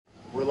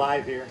We're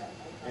live here,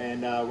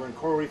 and we're in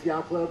Coral Reef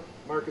Yacht Club.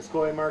 Marcus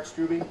Coy and Mark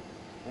Strube,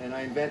 and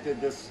I invented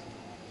this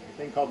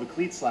thing called the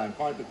cleat slide. I'm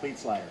calling it the cleat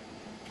slider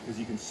because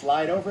you can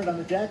slide over it on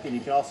the deck, and you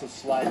can also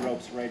slide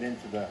ropes right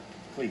into the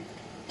cleat.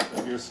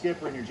 So if you're a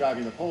skipper and you're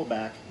driving the pole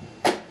back,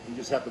 you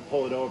just have to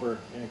pull it over,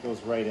 and it goes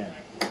right in.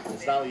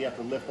 It's not that you have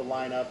to lift the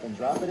line up and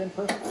drop it in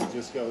perfectly. It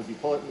just goes. You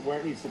pull it where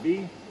it needs to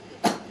be,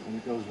 and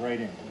it goes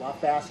right in. A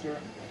lot faster,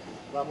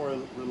 a lot more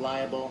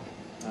reliable,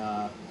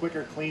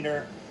 quicker,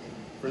 cleaner.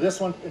 For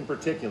this one in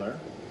particular,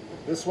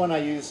 this one I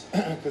use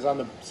because on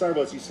the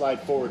starboats you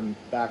slide forward and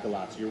back a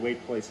lot, so your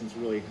weight placement is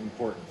really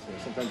important. So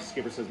sometimes the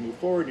skipper says move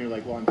forward, and you're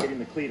like, well, I'm hitting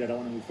the cleat, I don't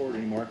want to move forward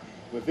anymore.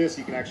 With this,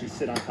 you can actually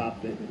sit on top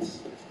of it, and it's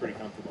pretty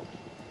comfortable.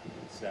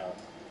 So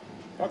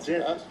that's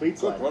it. Cleat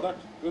slide. Good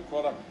product. Good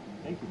product.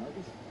 Thank you,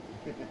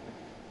 Marcus.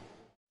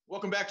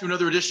 Welcome back to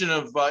another edition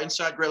of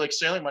Inside Great Lakes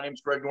Sailing. My name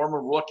is Greg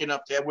Norman. We're lucky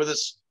enough to have with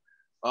us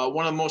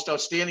one of the most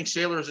outstanding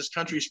sailors this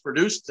country's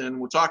produced, and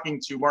we're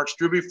talking to Mark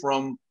Strube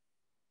from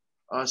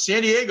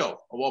San Diego,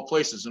 of all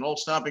places, an old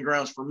stomping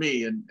grounds for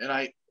me. And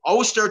I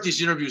always start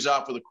these interviews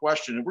off with a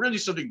question, and we're going to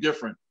do something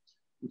different.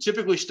 We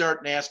typically start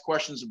and ask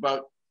questions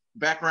about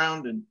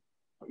background and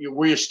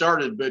where you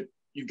started, but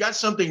you've got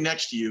something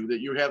next to you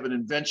that you have an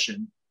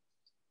invention,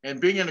 and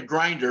being in a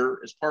grinder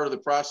is part of the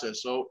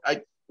process. So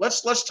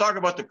let's talk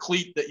about the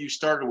cleat that you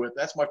started with.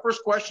 That's my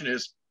first question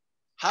is,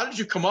 how did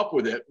you come up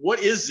with it? What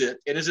is it?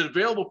 And is it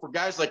available for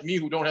guys like me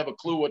who don't have a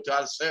clue how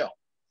to sail?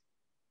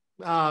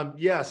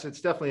 Yes, it's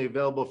definitely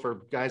available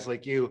for guys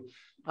like you.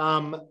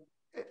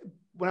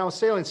 When I was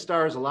sailing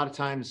stars, a lot of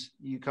times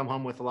you come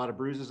home with a lot of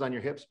bruises on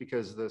your hips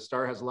because the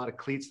star has a lot of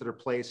cleats that are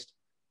placed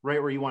right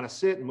where you want to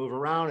sit and move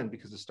around. And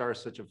because the star is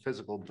such a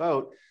physical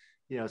boat,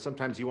 you know,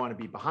 sometimes you want to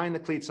be behind the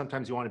cleat,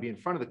 sometimes you want to be in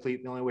front of the cleat.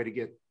 And the only way to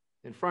get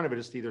in front of it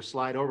is to either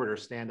slide over it or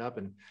stand up.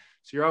 And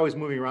so you're always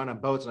moving around on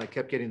boats, and I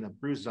kept getting the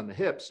bruises on the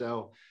hip.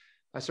 So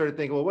I started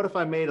thinking, well, what if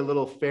I made a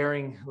little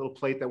fairing, a little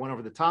plate that went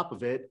over the top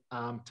of it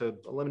to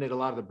eliminate a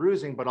lot of the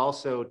bruising, but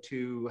also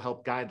to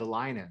help guide the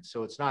line in.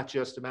 So it's not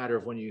just a matter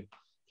of when you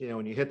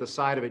hit the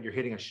side of it, you're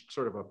hitting a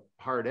sort of a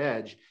hard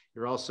edge.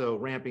 You're also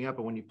ramping up,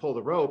 and when you pull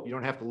the rope, you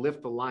don't have to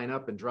lift the line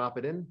up and drop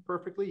it in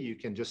perfectly. You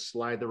can just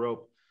slide the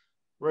rope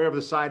right over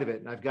the side of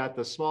it. And I've got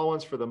the small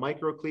ones for the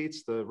micro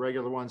cleats, the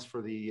regular ones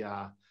for the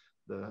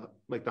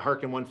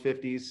Harkin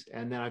 150s,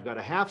 and then I've got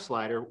a half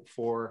slider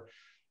for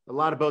a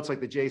lot of boats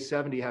like the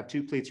J70 have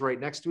two cleats right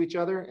next to each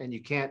other, and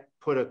you can't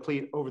put a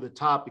cleat over the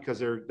top because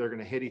they're going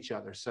to hit each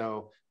other.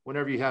 So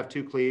whenever you have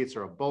two cleats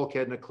or a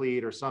bulkhead and a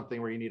cleat or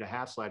something where you need a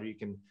half slider, you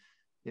can,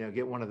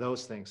 get one of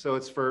those things. So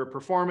it's for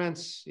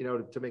performance,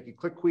 to make it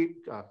cleat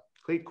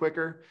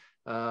quicker,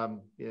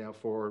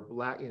 for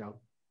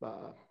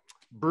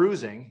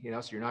bruising,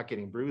 so you're not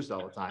getting bruised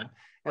all the time.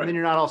 And then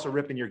you're not also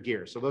ripping your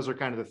gear. So those are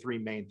kind of the three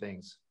main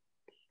things.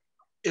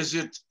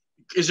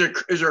 Is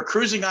there a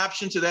cruising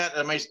option to that?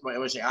 I might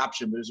say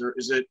option, but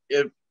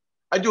if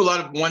I do a lot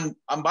of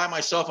I'm by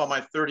myself on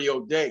my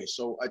 30 day.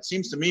 So it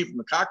seems to me from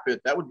the cockpit,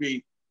 that would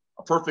be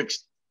a perfect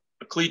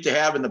cleat to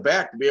have in the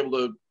back to be able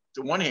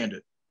to one-hand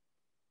it.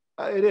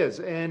 It is.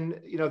 And,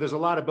 there's a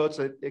lot of boats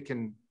that it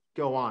can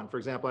go on. For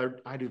example,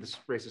 I do this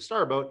race a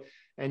starboat,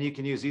 and you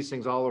can use these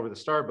things all over the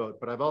starboat,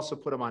 but I've also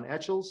put them on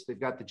etchels. They've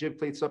got the jib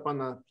cleats up on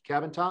the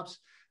cabin tops.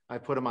 I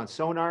put them on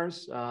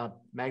sonars.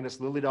 Magnus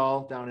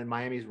Liljedahl down in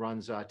Miami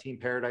runs Team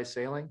Paradise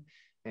Sailing,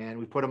 and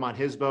we put him on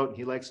his boat, and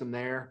he likes them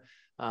there.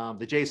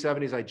 The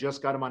J70s, I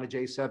just got him on a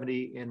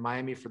J70 in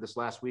Miami for this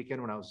last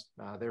weekend when I was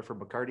there for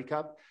Bacardi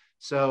Cup.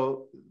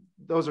 So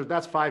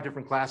that's 5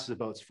 different classes of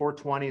boats.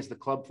 420 is the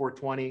Club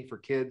 420 for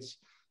kids.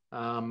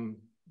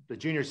 The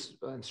junior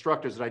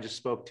instructors that I just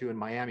spoke to in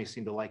Miami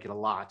seem to like it a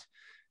lot.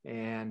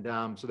 And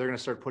so they're going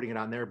to start putting it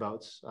on their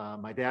boats.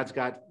 My dad's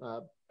got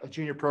a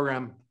junior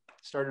program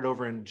started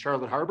over in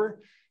Charlotte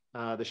Harbor.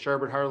 The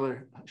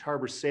Charlotte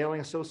Harbor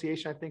Sailing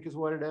Association, I think is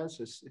what it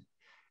is.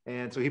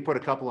 And so he put a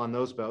couple on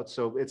those boats.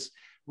 So it's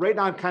right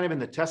now I'm kind of in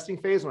the testing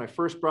phase. When I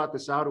first brought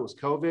this out, it was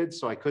COVID.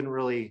 So I couldn't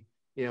really,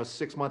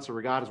 6 months of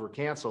regattas were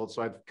canceled.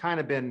 So I've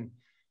kind of been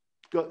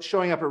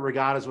showing up at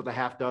regattas with a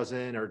half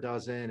dozen or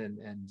dozen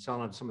and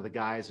selling them to some of the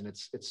guys. And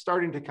it's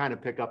starting to kind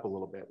of pick up a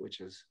little bit,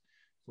 which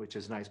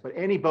is nice. But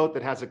any boat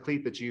that has a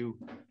cleat that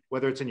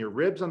whether it's in your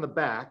ribs on the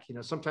back,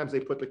 sometimes they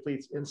put the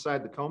cleats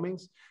inside the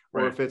coamings,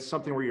 or if it's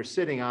something where you're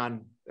sitting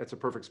on, that's a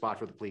perfect spot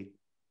for the cleat.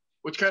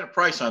 Which kind of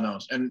price on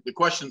those? And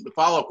the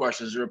follow-up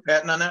question, is there a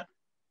patent on that?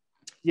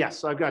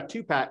 Yes, I've got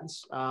 2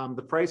 patents.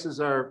 The prices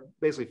are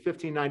basically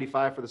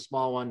 $15.95 for the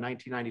small one,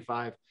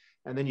 $19.95.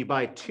 And then you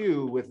buy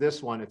 2 with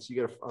this one. You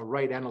get a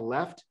right and a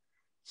left.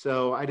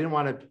 So I didn't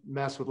want to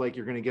mess with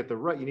you're going to get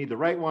you need the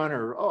right one,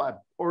 or, I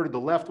ordered the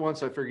left one.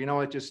 So I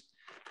figured, just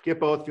get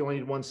both. If you only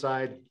need one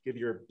side, give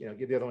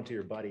the other one to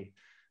your buddy.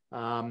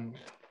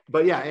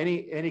 But yeah,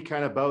 any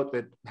kind of boat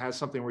that has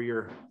something where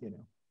you're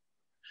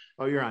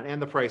on,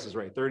 and the price is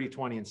right, 30,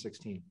 20, and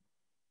 16.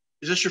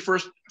 Is this your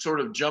first sort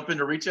of jump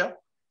into retail?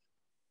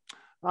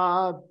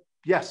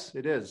 Yes,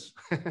 it is.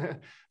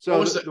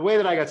 So the way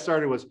that I got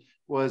started was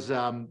was,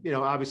 you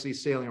know, obviously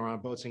sailing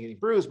around boats and getting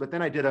bruised. But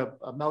then I did a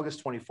Melgus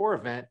 24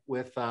 event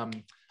with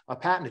a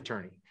patent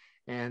attorney.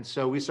 And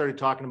so we started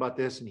talking about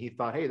this, and he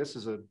thought, hey, this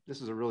is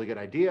a really good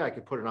idea. I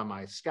could put it on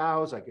my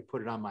scows. I could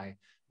put it on my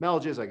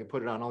Melges. I could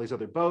put it on all these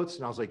other boats.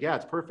 And I was like, yeah,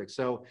 it's perfect.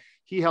 So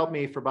he helped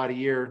me for about a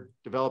year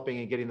developing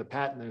and getting the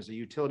patent. There's a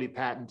utility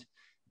patent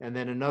and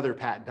then another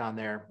patent on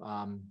there.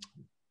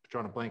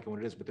 Drawing a blank on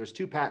what it is, but there's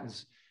 2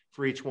 patents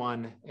for each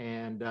one.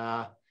 And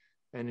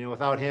you know,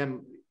 without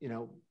him, you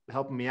know,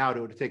 helping me out,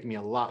 it would have taken me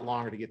a lot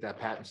longer to get that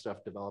patent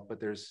stuff developed.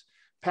 But there's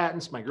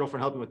patents. My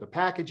girlfriend helped me with the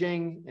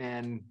packaging,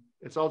 and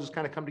it's all just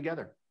kind of come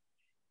together.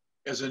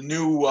 As a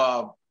new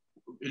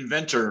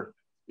inventor,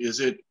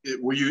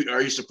 are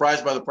you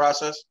surprised by the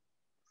process?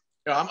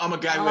 You know, I'm a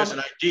guy who has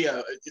an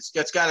idea.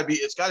 It's got to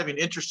be an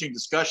interesting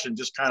discussion,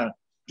 just kind of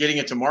getting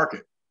it to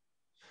market.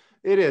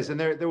 It is, and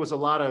there was a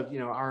lot of, you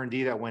know,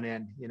 R&D that went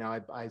in. You know,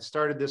 I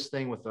started this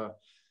thing with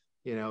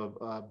you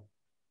know,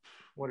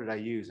 what did I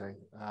use?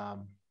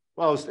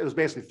 Well, it was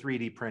basically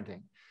 3D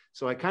printing.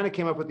 So I kind of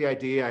came up with the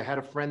idea. I had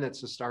a friend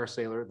that's a star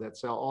sailor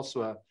that's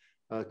also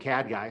a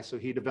CAD guy. So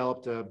he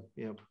developed you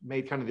know,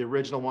 made kind of the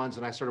original ones,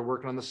 and I started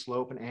working on the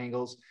slope and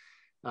angles,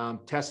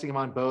 testing them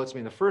on boats. I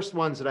mean, the first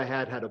ones that I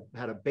had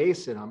a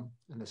base in them,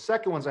 and the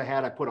second ones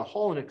I put a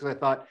hole in it because I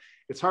thought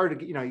it's hard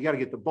to, you know, you got to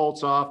get the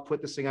bolts off,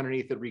 put this thing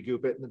underneath it,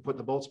 regoop it, and then put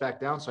the bolts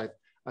back down. So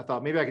I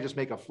thought maybe I could just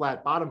make a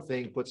flat bottom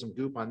thing, put some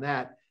goop on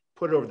that,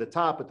 put it over the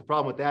top. But the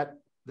problem with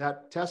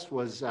that test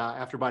was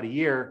after about a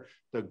year,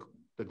 the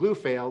glue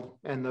failed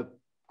and the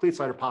cleat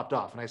slider popped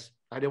off. And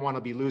I didn't want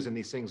to be losing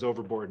these things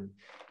overboard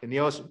in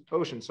the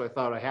ocean. So I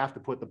thought I have to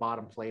put the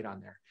bottom plate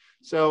on there.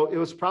 So it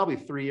was probably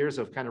 3 years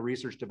of kind of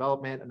research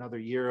development, another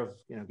year of,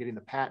 you know, getting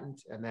the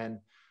patent, and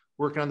then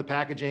working on the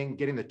packaging,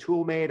 getting the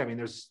tool made. I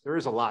mean, there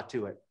is a lot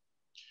to it.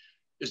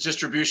 Is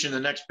distribution the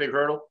next big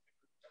hurdle?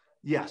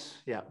 Yes.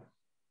 Yeah.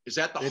 Is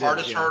that the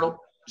hardest hurdle?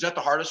 Is that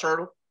the hardest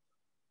hurdle?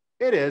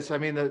 It is. I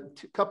mean, a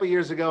couple of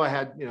years ago, I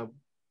had, you know,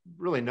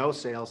 really no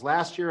sales.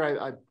 Last year,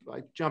 I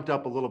jumped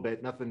up a little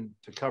bit, nothing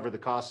to cover the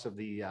costs of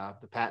the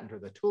patent or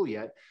the tool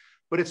yet,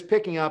 but it's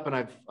picking up. And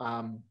I've,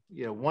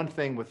 you know, one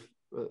thing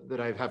that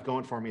I have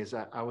going for me is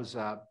that I was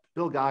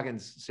Bill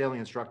Goggins' sailing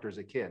instructor as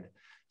a kid.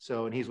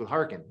 So, and he's with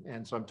Harkin.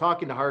 And so I'm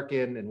talking to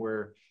Harkin, and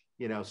we're,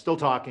 you know, still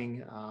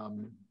talking.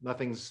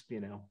 Nothing's,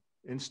 you know,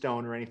 in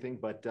stone or anything,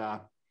 but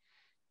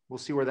we'll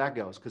see where that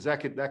goes, because that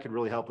could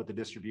really help with the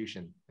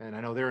distribution. And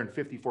I know they're in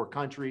 54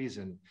 countries,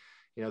 and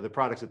you know, the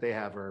products that they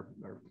have are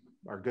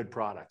good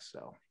products.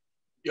 So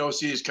you always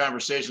see these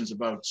conversations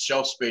about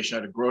shelf space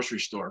at a grocery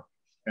store,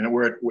 and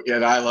we're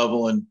at eye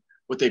level and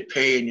what they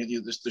pay. And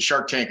the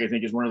Shark Tank, I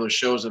think, is one of those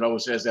shows that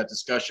always has that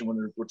discussion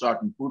when we're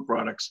talking food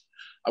products.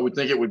 I would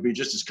think it would be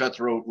just as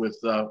cutthroat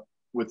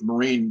with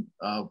marine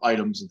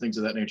items and things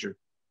of that nature.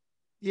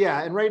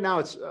 Yeah, and right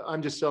now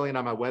I'm just selling it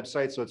on my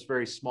website, so it's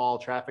very small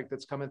traffic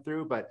that's coming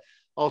through. But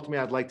ultimately,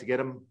 I'd like to get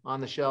them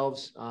on the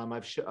shelves.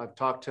 I've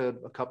talked to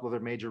a couple of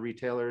their major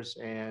retailers,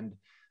 and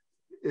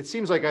it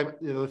seems like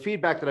the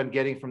feedback that I'm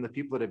getting from the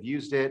people that have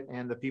used it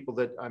and the people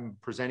that I'm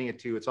presenting it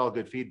to, it's all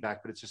good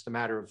feedback. But it's just a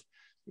matter of,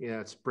 you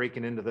know, it's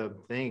breaking into the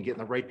thing and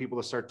getting the right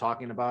people to start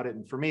talking about it.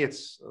 And for me,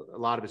 it's a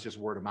lot of it's just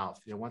word of mouth.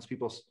 You know, once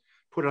people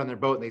put it on their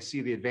boat and they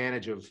see the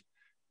advantage of,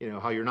 you know,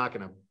 how you're not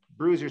going to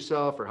bruise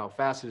yourself, or how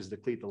fast it is to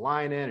cleat the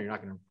line in, or you're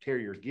not going to tear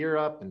your gear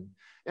up,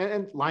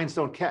 and lines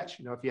don't catch.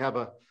 You know, if you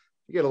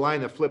get a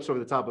line that flips over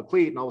the top of a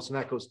cleat and all of a sudden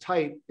that goes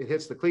tight, it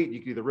hits the cleat, you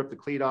can either rip the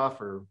cleat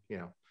off or, you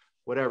know,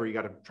 whatever, you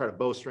got to try to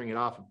bowstring it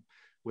off.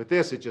 With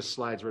this, it just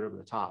slides right over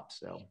the top.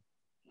 So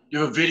you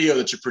have a video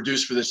that you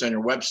produced for this on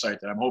your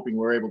website that I'm hoping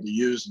we're able to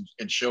use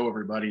and show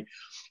everybody.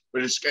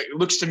 But it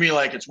looks to me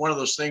like it's one of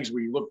those things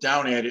where you look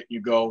down at it and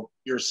you go,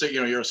 you're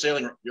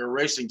a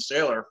racing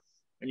sailor,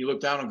 and you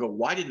look down and go,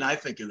 why didn't I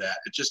think of that?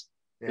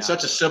 It's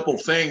such a simple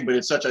thing, but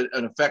it's such an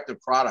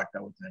effective product, I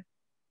would think.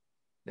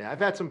 Yeah, I've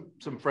had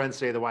some friends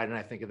say that, why didn't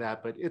I think of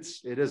that? But it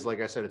is, like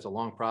I said, it's a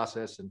long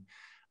process. And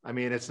I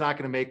mean, it's not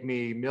going to make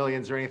me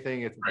millions or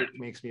anything. It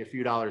makes me a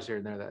few dollars here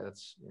and there.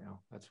 That's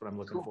what I'm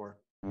looking for.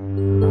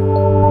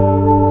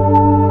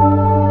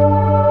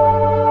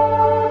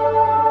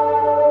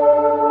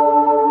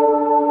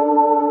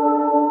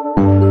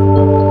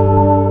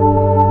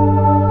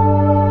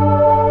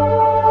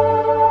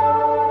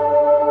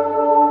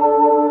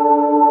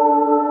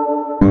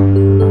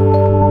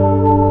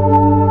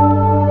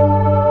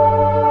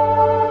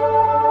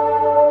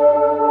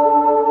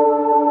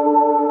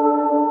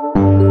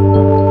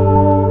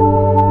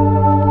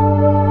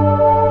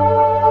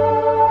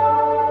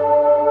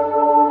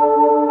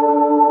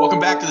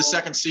 The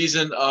second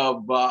season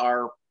of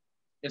our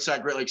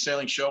Inside Great Lakes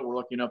Sailing Show. We're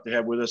lucky enough to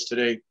have with us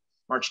today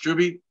Mark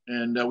Strube,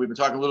 and we've been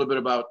talking a little bit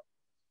about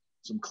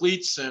some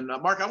cleats. And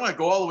Mark, I want to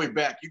go all the way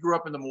back. You grew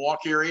up in the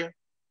Milwaukee area?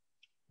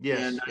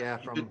 Yes,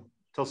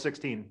 till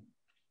 16.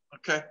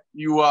 Okay.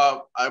 You,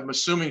 I'm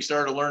assuming,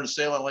 started to learn to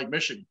sail on Lake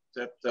Michigan.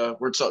 Is that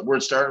where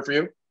it started for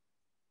you?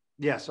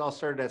 Yes, all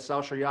started at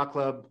South Shore Yacht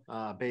Club,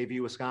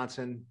 Bayview,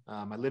 Wisconsin.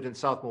 I lived in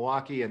South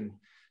Milwaukee, and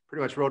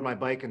pretty much rode my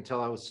bike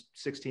until I was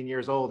 16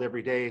 years old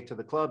every day to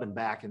the club and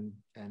back. And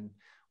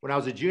when I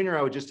was a junior,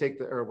 I would just take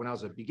when I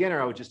was a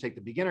beginner, I would just take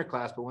the beginner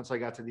class. But once I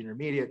got to the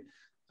intermediate,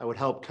 I would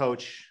help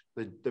coach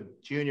the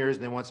juniors.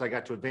 And then once I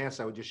got to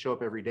advanced, I would just show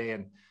up every day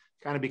and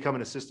kind of become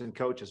an assistant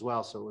coach as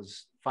well. So it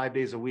was 5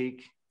 days a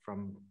week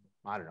from,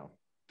 I don't know,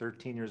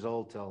 13 years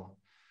old till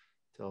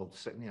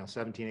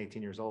 17,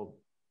 18 years old.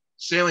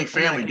 Sailing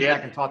family, dad.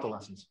 Back and taught the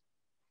lessons.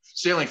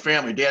 Sailing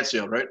family, dad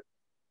sailed, right?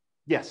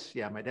 Yes.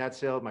 Yeah. My dad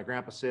sailed, my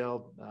grandpa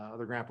sailed,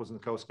 other grandpa was in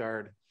the Coast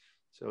Guard.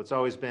 So we've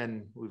always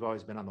been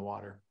on the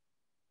water.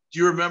 Do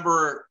you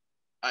remember,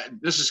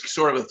 this is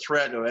sort of a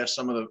thread to ask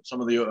some of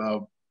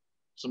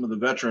the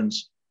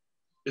veterans.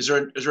 Is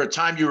there a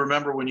time you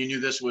remember when you knew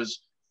this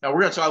was, now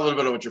we're going to talk a little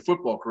bit about your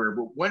football career,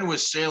 but when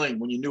was sailing,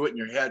 when you knew it in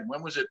your head,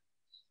 when did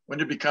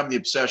it become the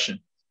obsession?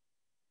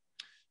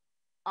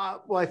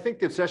 Well, I think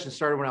the obsession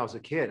started when I was a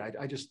kid.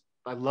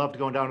 I loved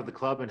going down to the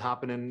club and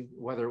hopping in,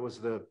 whether it was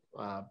the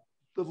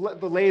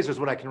lasers,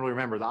 what I can really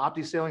remember. The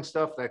opti sailing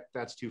stuff,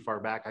 that's too far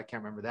back. I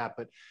can't remember that,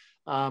 but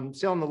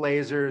sailing the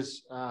lasers.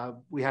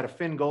 We had a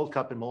Finn Gold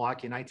Cup in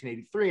Milwaukee in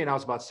 1983, and I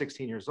was about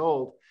 16 years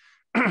old.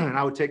 And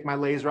I would take my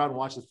laser out and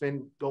watch the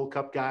Finn Gold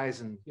Cup guys.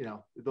 And,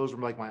 those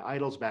were like my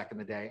idols back in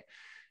the day.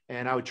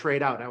 And I would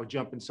trade out. I would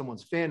jump in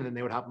someone's fin, and then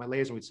they would hop my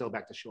laser and we'd sail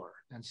back to shore.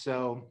 And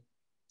so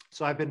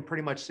I've been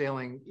pretty much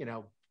sailing,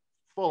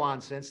 full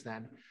on since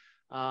then.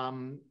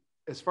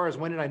 As far as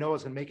when did I know I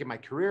was going to make it my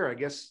career, I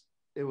guess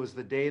it was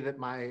the day that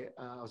I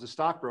was a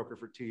stockbroker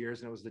for 2 years.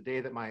 And it was the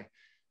day that my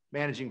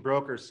managing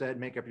broker said,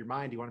 make up your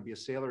mind. Do you want to be a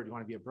sailor or do you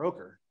want to be a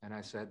broker? And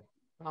I said,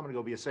 I'm going to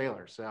go be a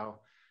sailor. So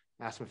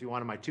I asked him if he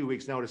wanted my 2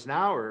 weeks notice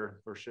now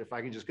or if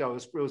I can just go.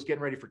 It was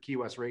getting ready for Key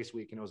West Race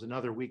Week. And it was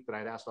another week that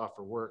I'd asked off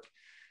for work.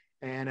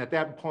 And at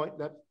that point,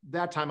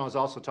 that time I was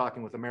also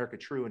talking with America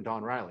True and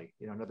Don Riley,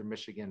 another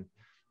Michigan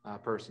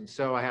person.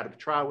 So I had a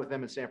trial with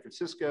them in San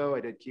Francisco.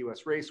 I did Key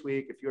West Race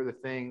Week, a few other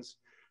things,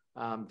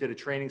 did a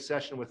training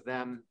session with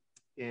them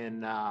in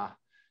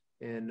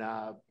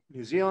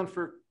New Zealand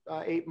for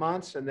 8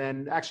 months, and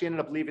then actually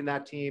ended up leaving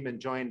that team and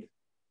joined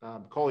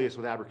Coleus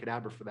with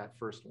Abracadabra for that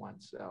first one.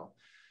 So,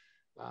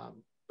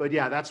 but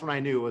yeah, that's when I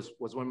knew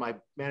was when my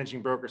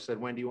managing broker said,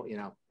 when do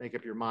you make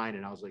up your mind?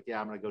 And I was like,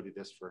 yeah, I'm going to go do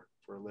this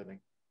for a living.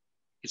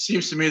 It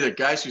seems to me that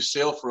guys who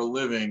sail for a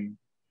living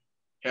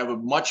have a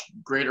much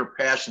greater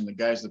passion than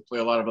guys that play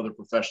a lot of other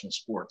professional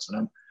sports.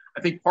 And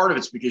I think part of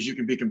it's because you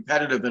can be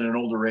competitive at an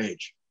older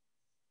age.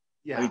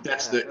 Yeah. I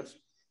think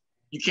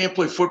you can't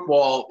play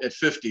football at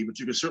 50, but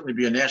you can certainly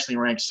be a nationally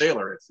ranked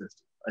sailor at 50.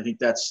 I think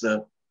that's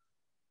the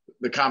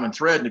common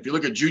thread. And if you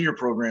look at junior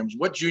programs,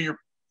 what junior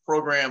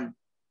program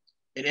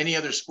in any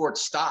other sport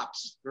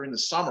stops during the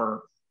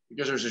summer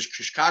because there's a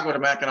Chicago to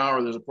Mackinac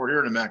or there's a Port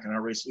Huron to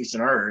Mackinac race, at least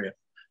in our area.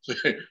 So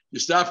you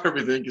stop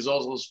everything because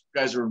all those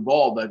guys are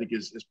involved, I think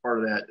is part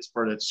of that,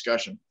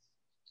 discussion.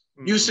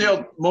 Mm-hmm. You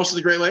sailed most of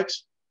the Great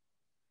Lakes?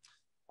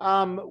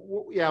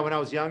 Yeah, when I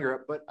was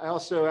younger, but I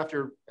also,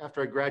 after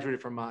I graduated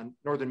from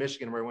Northern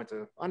Michigan, where I went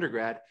to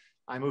undergrad,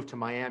 I moved to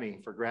Miami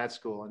for grad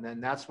school. And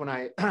then that's when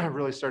I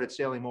really started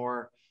sailing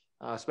more,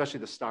 especially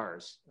the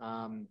stars.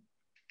 When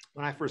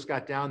I first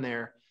got down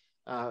there,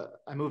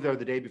 I moved there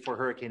the day before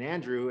Hurricane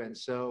Andrew. And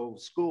so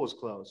school was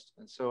closed.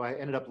 And so I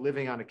ended up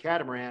living on a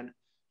catamaran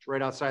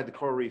right outside the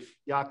Coral Reef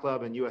Yacht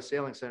Club and U.S.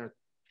 Sailing Center,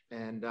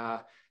 and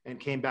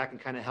came back and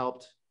kind of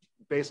helped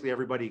basically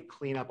everybody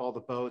clean up all the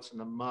boats and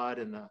the mud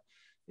and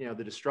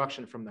the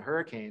destruction from the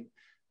hurricane.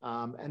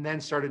 And then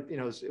started,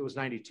 it was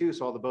 92.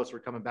 So all the boats were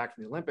coming back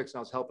from the Olympics and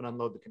I was helping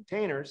unload the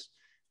containers.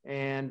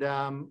 And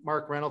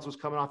Mark Reynolds was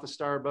coming off the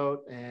Star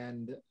boat,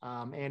 and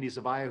Andy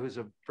Zavia, who's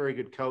a very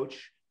good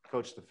coach,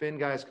 coached the Finn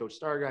guys, coached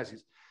Star guys.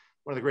 He's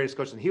one of the greatest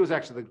coaches. And he was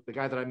actually the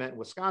guy that I met in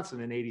Wisconsin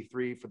in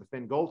 '83 for the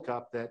Finn Gold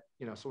Cup that,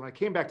 so when I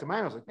came back to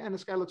Miami, I was like, man,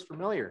 this guy looks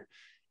familiar.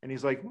 And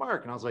he's like,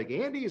 Mark. And I was like,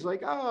 Andy? He's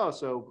like, oh,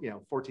 so,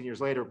 14 years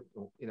later,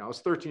 I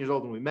was 13 years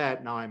old when we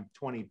met. Now I'm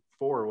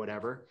 24 or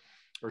whatever,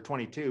 or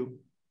 22.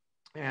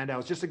 And it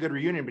was just a good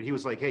reunion, but he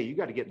was like, hey, you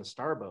got to get in the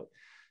Star boat.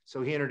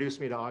 So he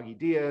introduced me to Augie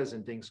Diaz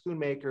and Ding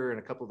Schoonmaker and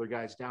a couple other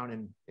guys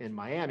down in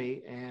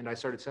Miami. And I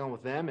started sailing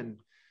with them and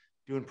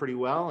doing pretty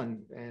well,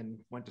 and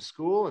went to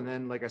school. And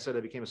then, like I said, I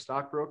became a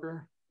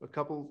stockbroker a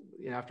couple,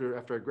 after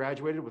I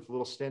graduated, with a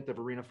little stint of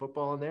arena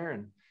football in there,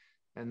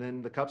 and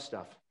then the cup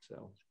stuff.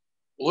 So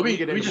well,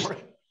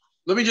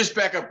 let me just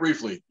back up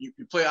briefly. You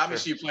play,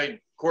 obviously. Sure. You played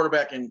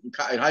quarterback in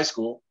high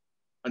school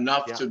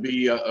enough to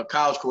be a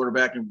college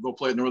quarterback and go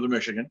play at Northern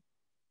Michigan.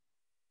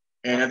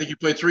 And I think you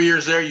played 3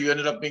 years there. You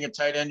ended up being a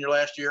tight end your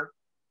last year.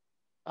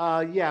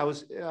 Yeah, I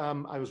was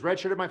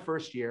redshirted my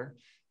first year.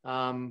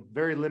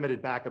 Very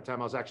limited backup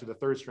time. I was actually the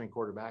third string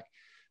quarterback.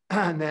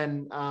 And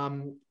then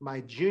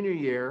my junior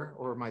year,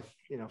 or my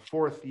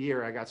fourth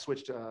year, I got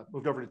switched,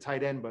 moved over to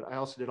tight end, but I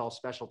also did all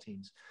special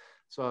teams.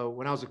 So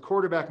when I was a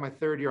quarterback, my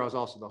third year, I was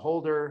also the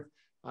holder.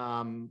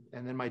 And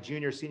then my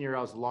senior,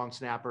 I was the long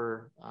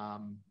snapper.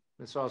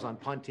 And so I was on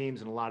punt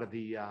teams and a lot of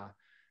the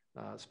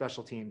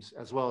special teams,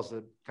 as well as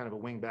the kind of a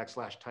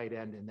wingback / tight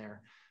end in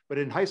there. But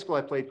in high school,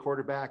 I played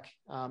quarterback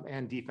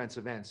and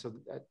defensive end. So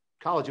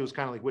college, it was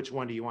kind of like, which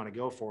one do you want to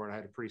go for? And I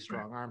had a pretty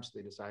strong arm, so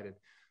they decided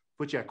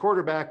put you at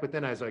quarterback. But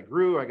then as I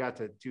grew, I got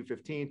to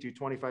 215,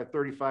 225,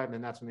 35. And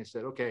then that's when they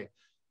said, okay,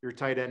 you're a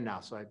tight end now.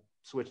 So I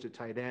switched to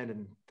tight end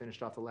and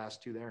finished off the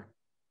last two there.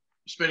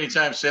 You spending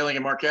time sailing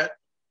in Marquette?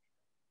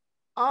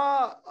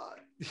 I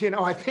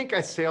think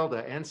I sailed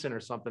an ensign or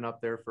something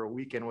up there for a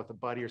weekend with a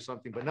buddy or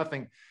something, but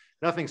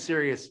nothing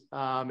serious.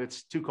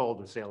 It's too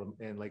cold to sail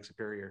in Lake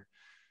Superior.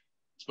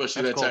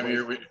 Especially that time of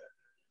year,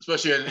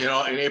 especially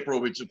in April,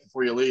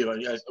 before you leave.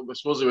 I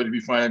suppose it would be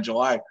fine in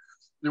July.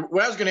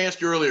 What I was going to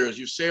ask you earlier is,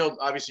 you sailed,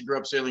 obviously grew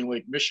up sailing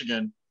Lake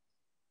Michigan.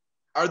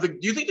 Do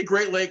you think the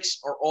Great Lakes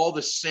are all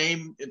the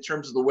same in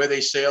terms of the way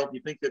they sail? Do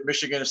you think that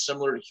Michigan is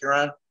similar to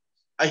Huron?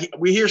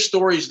 We hear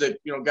stories that,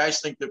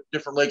 guys think that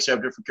different lakes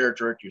have different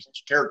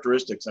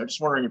characteristics. I'm just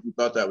wondering if you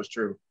thought that was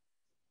true.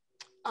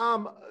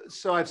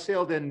 So I've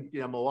sailed in,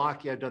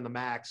 Milwaukee. I've done the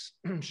Max,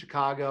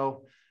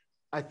 Chicago.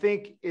 I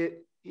think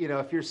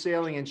if you're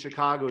sailing in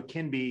Chicago, it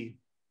can be,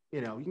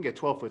 you can get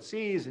 12-foot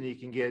seas, and you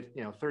can get,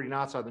 30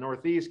 knots out of the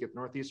Northeast, get the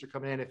Northeaster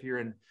coming in. If you're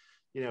in,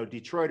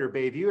 Detroit or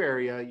Bayview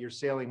area, you're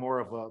sailing more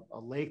of a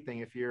lake thing.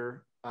 If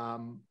you're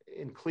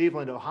in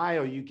Cleveland,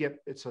 Ohio,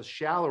 it's a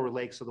shallower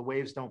lake, so the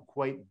waves don't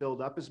quite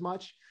build up as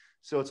much.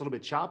 So it's a little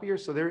bit choppier.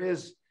 So there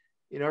is,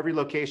 every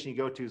location you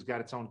go to has got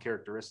its own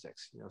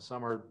characteristics.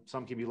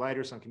 Some can be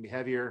lighter, some can be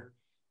heavier.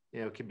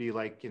 It could be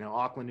like,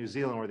 Auckland, New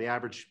Zealand, where the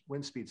average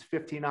wind speed's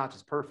 15 knots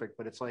is perfect,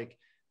 but it's like,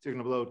 it's going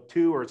to blow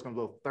 2 or it's going to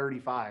blow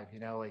 35,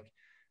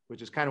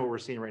 which is kind of what we're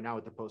seeing right now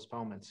with the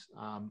postponements.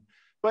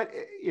 But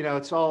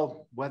it's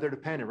all weather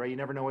dependent, right? You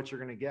never know what you're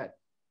going to get,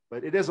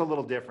 but it is a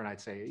little different.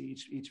 I'd say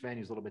each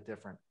venue is a little bit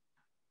different.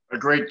 A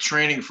great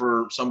training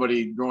for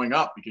somebody growing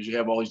up, because you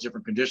have all these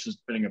different conditions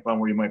depending upon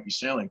where you might be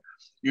sailing.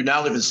 You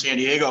now live in San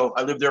Diego.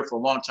 I lived there for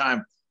a long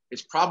time.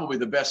 It's probably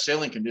the best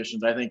sailing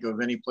conditions, I think, of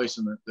any place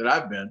that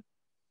I've been.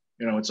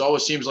 It's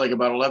always seems like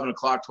about 11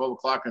 o'clock, 12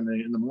 o'clock in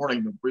the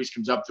morning, the breeze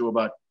comes up to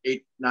about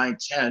 8, 9,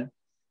 10,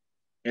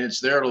 and it's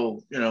there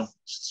till,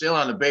 sail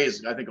on the bay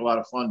is, I think, a lot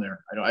of fun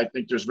there. I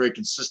think there's very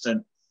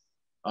consistent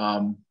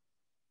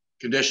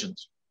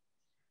conditions.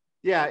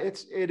 Yeah,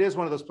 it is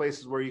one of those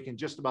places where you can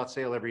just about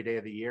sail every day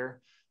of the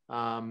year.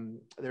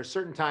 There's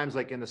certain times,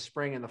 like in the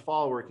spring and the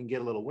fall, where it can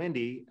get a little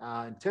windy.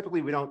 And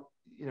typically we don't,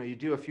 you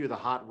do a few of the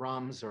hot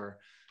rums or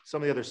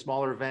some of the other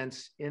smaller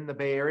events in the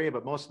Bay Area,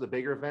 but most of the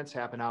bigger events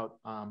happen out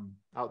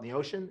in the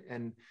ocean.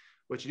 And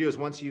what you do is,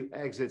 once you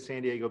exit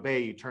San Diego Bay,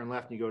 you turn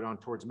left and you go down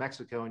towards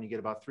Mexico, and you get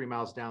about 3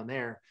 miles down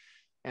there.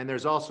 And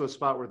there's also a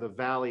spot where the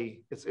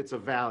valley, it's a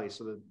valley.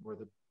 So where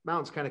the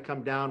mountains kind of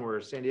come down, where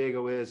San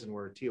Diego is and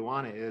where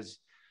Tijuana is.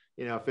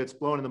 If it's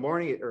blowing in the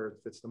morning, or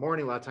if it's the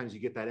morning, a lot of times you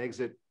get that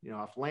exit,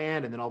 off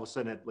land. And then all of a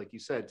sudden, like you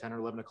said, 10 or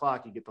 11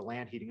 o'clock, you get the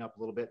land heating up a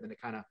little bit, and then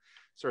it kind of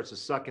starts to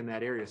suck in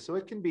that area. So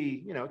it can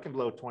be, it can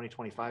blow 20,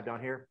 25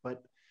 down here,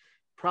 but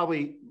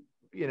probably,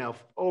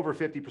 over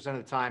 50% of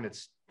the time,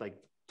 it's like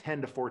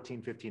 10 to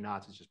 14, 15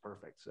 knots is just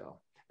perfect. So,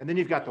 and then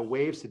you've got the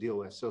waves to deal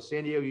with. So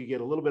San Diego, you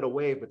get a little bit of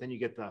wave, but then you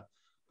get the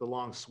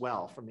long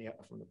swell from the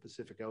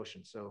Pacific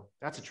Ocean. So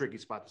that's a tricky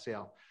spot to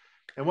sail.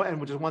 And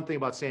which is one thing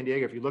about San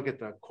Diego, if you look at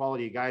the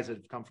quality of guys that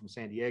have come from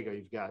San Diego,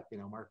 you've got,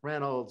 Mark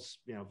Reynolds,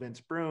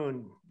 Vince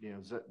Brune,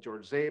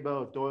 George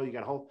Szabo, Doyle, you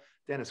got a whole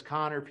Dennis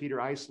Conner, Peter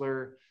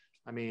Eisler.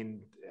 I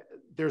mean,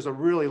 there's a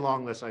really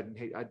long list.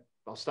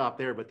 I'll stop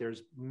there, but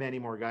there's many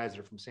more guys that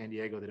are from San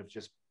Diego that have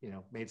just,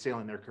 made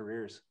sailing their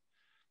careers.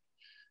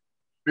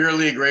 Beer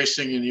league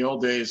racing in the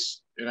old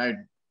days, and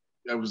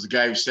I was the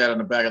guy who sat on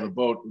the back of the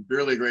boat.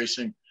 Beer league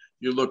racing,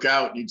 you look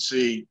out and you'd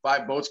see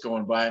 5 boats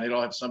going by, and they'd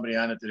all have somebody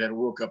on it that had a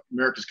World Cup,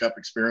 America's Cup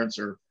experience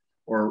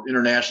or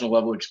international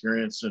level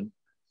experience. And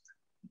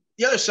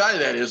the other side of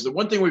that is, the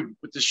one thing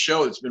with this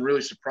show that's been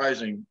really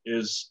surprising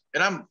is,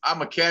 and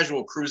I'm a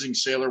casual cruising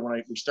sailor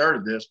when we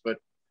started this, but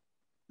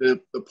the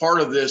part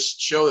of this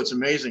show that's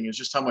amazing is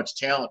just how much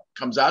talent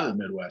comes out of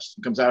the Midwest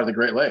and comes out of the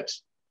Great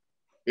Lakes.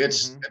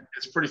 It's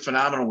pretty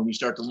phenomenal when you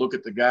start to look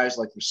at the guys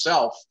like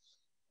yourself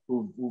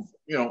who've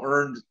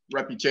earned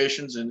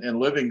reputations and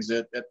livings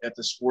at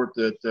the sport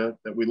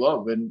that we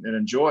love and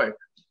enjoy.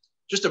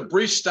 Just a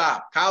brief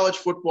stop. College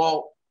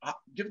football.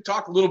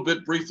 Talk a little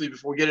bit briefly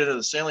before we get into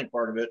the sailing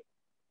part of it.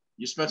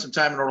 You spent some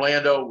time in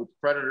Orlando with the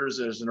Predators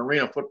as an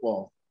arena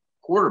football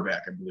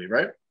quarterback, I believe,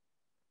 right?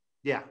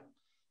 Yeah.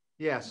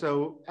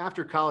 So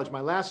after college,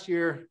 my last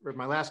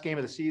game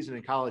of the season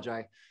in college,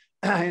 I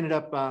ended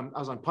up, I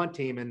was on punt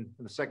team, and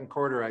in the second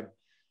quarter, I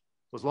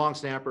was long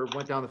snapper,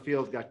 went down the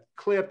field, got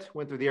clipped,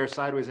 went through the air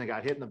sideways, and I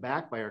got hit in the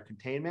back by our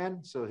contain man.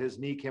 So his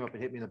knee came up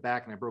and hit me in the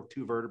back, and I broke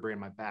 2 vertebrae in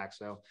my back.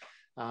 So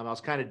I was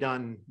kind of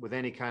done with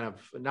any kind of,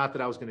 not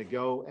that I was going to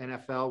go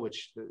NFL,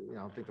 which, I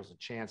don't think there was a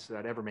chance that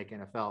I'd ever make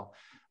NFL,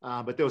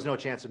 but there was no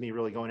chance of me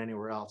really going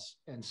anywhere else.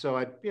 And so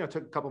I,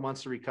 took a couple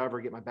months to recover,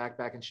 get my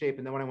back in shape.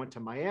 And then when I went to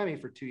Miami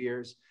for 2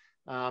 years,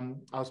 I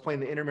was playing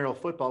the intramural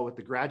football with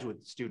the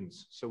graduate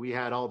students. So we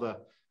had all the,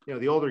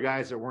 the older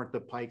guys that weren't the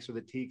Pikes or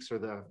the Teaks or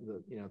the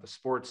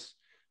sports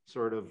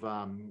sort of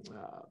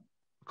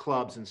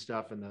clubs and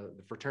stuff, and the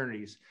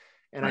fraternities.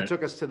 And I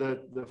took us to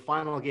the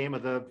final game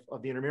of the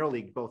intramural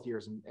league both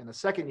years. And the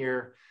second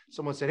year,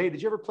 someone said, "Hey,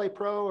 did you ever play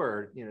pro,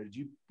 or did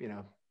you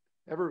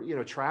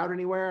ever try out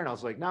anywhere?" And I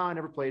was like, "No, I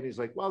never played." And he's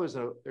like, "Well,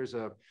 there's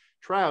a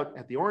tryout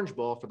at the Orange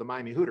Bowl for the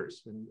Miami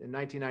Hooters." In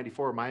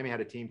 1994, Miami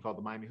had a team called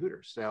the Miami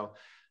Hooters. So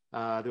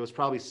there was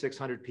probably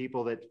 600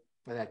 people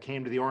that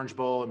came to the Orange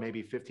Bowl, and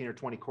maybe 15 or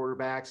 20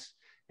 quarterbacks.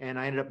 And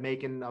I ended up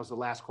I was the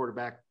last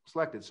quarterback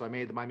selected. So I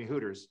made the Miami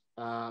Hooters.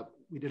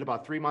 We did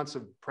about 3 months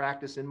of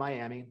practice in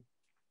Miami.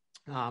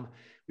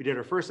 We did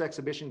our first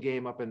exhibition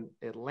game up in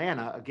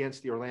Atlanta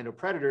against the Orlando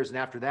Predators. And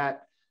after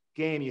that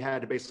game, you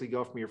had to basically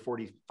go from your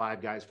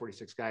 45 guys,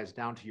 46 guys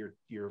down to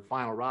your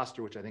final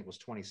roster, which I think was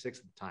 26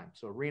 at the time.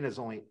 So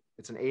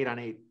it's an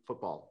 8-on-8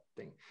 football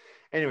thing.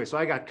 Anyway, so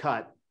I got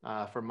cut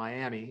from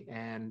Miami.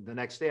 And the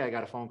next day I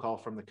got a phone call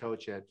from the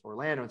coach at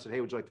Orlando and said,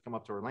 "Hey, would you like to come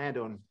up to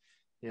Orlando and,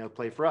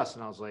 play for us?"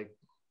 And I was like,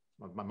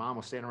 my mom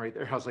was standing right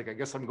there. I was like, "I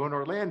guess I'm going to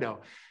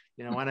Orlando.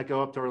 Why not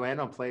go up to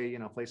Orlando and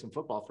play some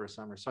football for a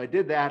summer?" So I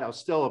did that. I was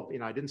still,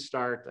 I didn't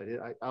start.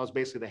 I was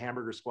basically the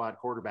hamburger squad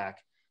quarterback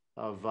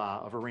of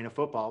arena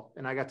football.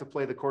 And I got to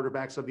play the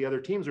quarterbacks of the other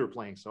teams we were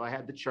playing. So I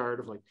had the chart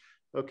of like,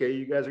 okay,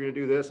 you guys are going to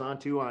do this on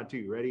two,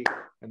 ready?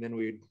 And then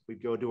we'd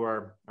go do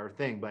our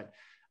thing. But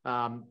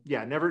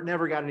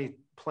never got any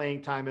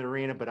playing time in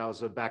arena, but I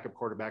was a backup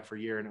quarterback for a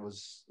year. And it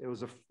was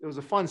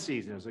a fun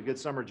season. It was a good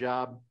summer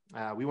job.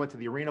 We went to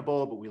the Arena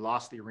Bowl, but we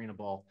lost the Arena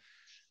Bowl,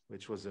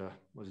 which was a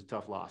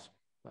tough loss.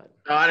 But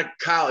out of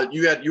college,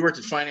 you worked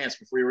in finance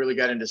before you really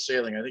got into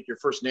sailing. I think your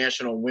first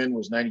national win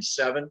was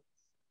 '97,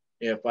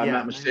 if I'm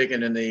not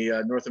mistaken, in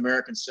the North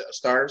American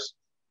Stars.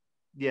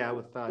 Yeah,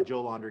 with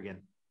Joe Londrigan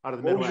out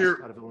of the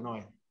Midwest, out of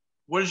Illinois.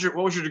 What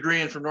was your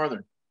degree in from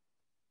Northern?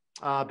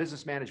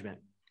 Business management.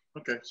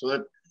 Okay,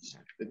 so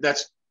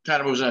that's kind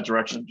of moves in that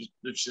direction.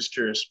 Just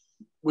curious.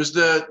 Was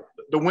the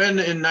win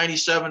in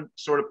 '97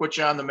 sort of put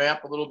you on the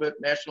map a little bit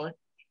nationally?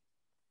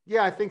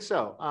 Yeah, I think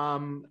so.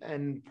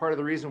 And part of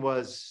the reason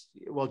was,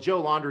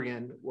 Joe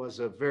Londrigan was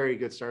a very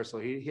good star. So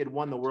he had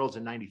won the Worlds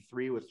in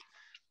 '93 with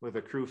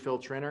a crew, Phil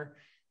Trinner.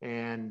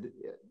 And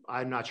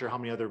I'm not sure how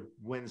many other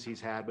wins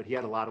he's had, but he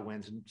had a lot of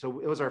wins. And so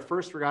it was our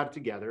first regatta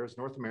together. It was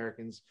North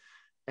Americans,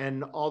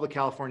 and all the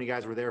California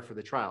guys were there for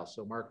the trials.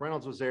 So Mark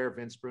Reynolds was there,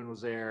 Vince Bruin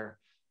was there,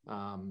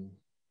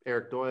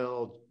 Eric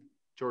Doyle,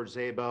 George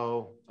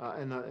Szabo,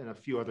 and a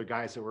few other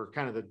guys that were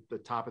kind of the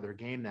top of their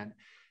game then.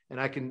 And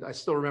I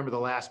still remember the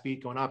last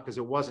beat going up, because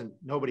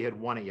nobody had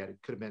won it yet. It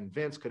could have been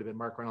Vince, could have been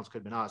Mark Reynolds, could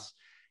have been us.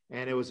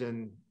 And it was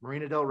in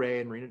Marina Del Rey,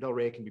 and Marina Del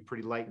Rey can be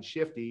pretty light and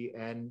shifty.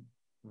 And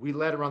we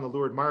led around the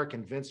leeward mark,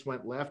 and Vince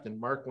went left and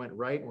Mark went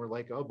right. And we're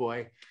like, oh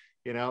boy,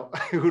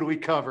 who do we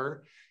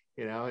cover?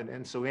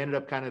 And so we ended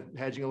up kind of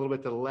hedging a little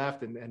bit to the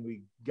left, and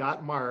we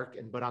got Mark.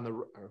 But on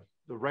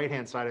the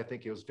right-hand side, I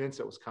think it was Vince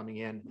that was coming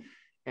in.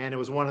 And it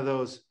was one of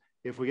those,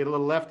 if we get a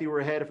little lefty,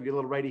 we're ahead. If we get a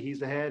little righty,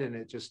 he's ahead. And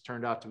it just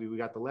turned out to be, we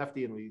got the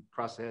lefty and we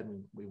crossed ahead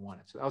and we won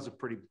it. So that was a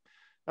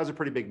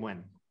pretty big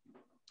win.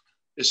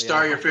 Is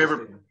Star your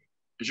favorite?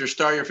 Is your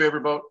Star your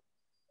favorite boat?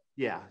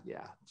 Yeah.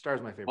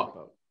 Star's my favorite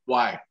boat.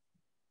 Why?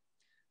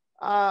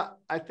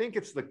 I think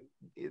it's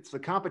the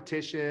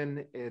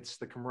competition. It's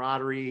the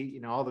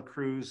camaraderie. All the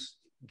crews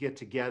get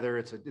together.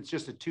 It's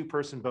just a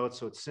 2-person boat.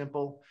 So it's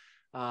simple.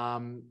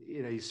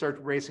 You start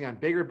racing on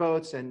bigger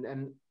boats,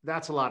 and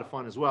that's a lot of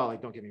fun as well.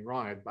 Like, don't get me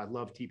wrong, I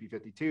love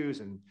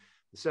TP52s and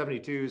the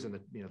 72s and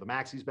the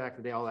Maxis back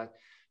in the day, all that.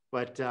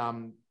 But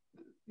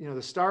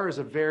the Star is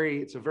a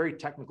very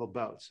technical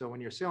boat. So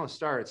when you're sailing a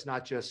Star, it's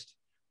not just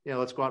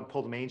let's go out and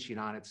pull the main sheet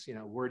on. It's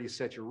where do you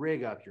set your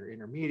rig up, your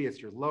intermediates,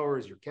 your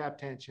lowers, your cap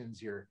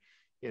tensions, your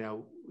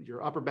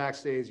upper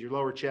backstays, your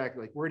lower check.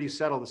 Like, where do you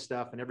settle the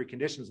stuff? And every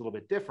condition is a little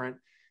bit different.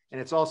 And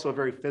it's also a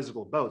very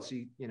physical boat. So,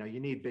 you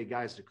need big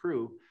guys to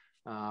crew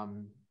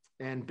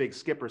and big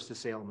skippers to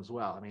sail them as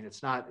well. I mean,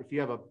 it's not, if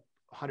you have a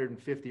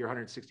 150 or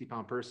 160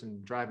 pound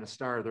person driving a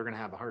Star, they're going to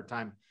have a hard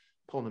time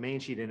pulling the main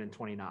sheet in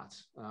 20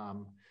 knots.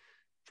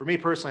 For me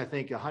personally, I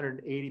think a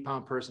 180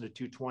 pound person to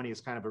 220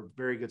 is kind of a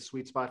very good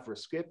sweet spot for a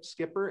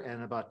skipper,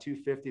 and about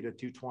 250 to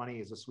 220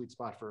 is a sweet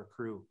spot for a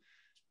crew.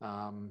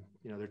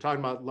 They're talking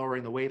about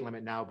lowering the weight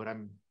limit now, but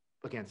I'm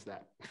against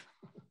that.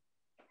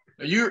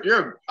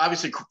 You're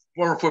obviously a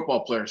former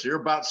football player, so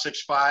you're about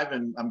 6'5",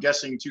 and I'm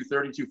guessing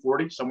 230,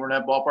 240, somewhere in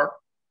that ballpark.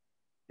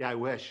 Yeah, I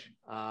wish.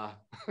 I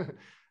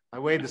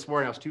weighed this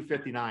morning. I was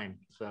 259.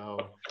 So,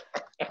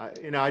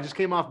 I just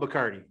came off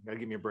Bacardi. Gotta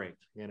give me a break.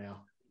 A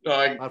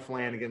lot of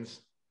Flanagans.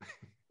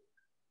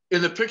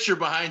 In the picture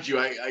behind you,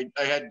 I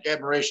had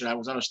admiration. I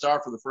was on a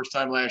Star for the first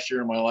time last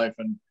year in my life,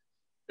 and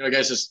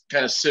guys just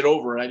kind of sit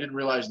over, and I didn't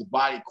realize the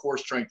body core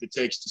strength it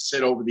takes to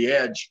sit over the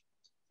edge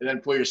and then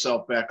pull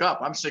yourself back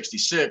up. I'm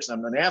 66.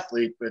 I'm an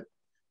athlete, but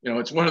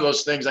it's one of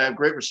those things. I have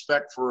great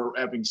respect for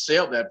having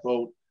sailed that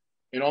boat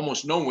in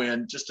almost no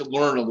wind, just to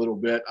learn a little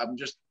bit.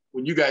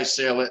 When you guys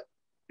sail it,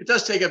 it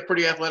does take a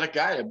pretty athletic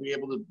guy to be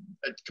able to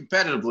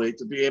competitively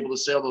to be able to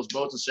sail those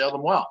boats and sail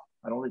them well.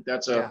 I don't think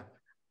that's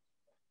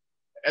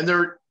and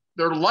they're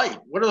light.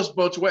 What do those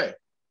boats weigh?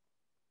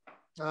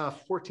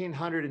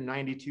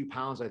 1,492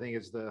 pounds, I think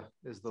is the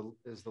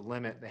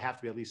limit. They have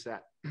to be at least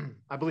that.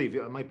 I believe.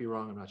 I might be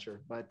wrong. I'm not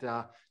sure, but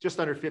just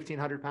under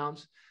 1,500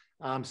 pounds.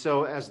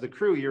 So as the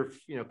crew, you're,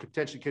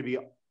 potentially could be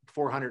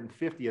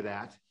 450 of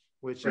that,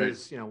 which right.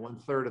 is,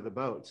 1/3 of the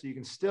boat. So you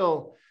can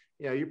still,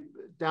 you're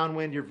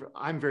downwind.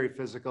 I'm very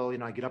physical.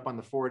 I get up on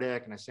the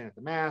foredeck and I stand at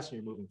the mast, and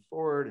you're moving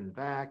forward and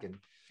back and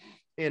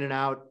in and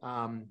out.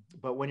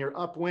 But when you're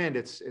upwind,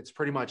 it's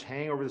pretty much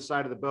hang over the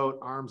side of the boat,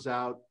 arms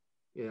out,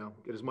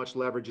 get as much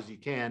leverage as you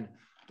can,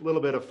 a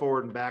little bit of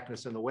forward and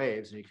backness in the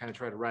waves. And you kind of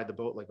try to ride the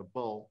boat like a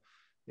bull.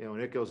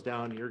 When it goes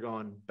down, you're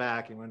going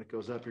back. And when it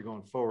goes up, you're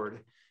going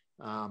forward.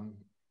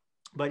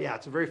 But yeah,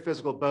 it's a very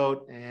physical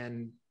boat.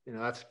 And,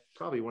 that's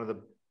probably one of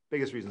the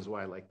biggest reasons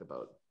why I like the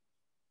boat.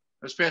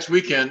 This past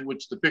weekend,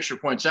 which the picture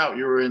points out,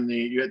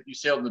 you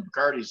sailed in the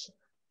Bacardis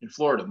in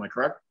Florida. Am I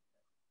correct?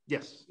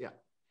 Yes. Yeah.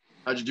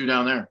 How'd you do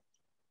down there?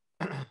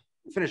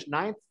 Finished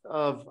 9th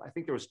of, I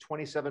think there was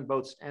 27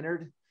 boats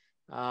entered.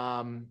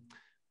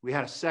 We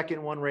had a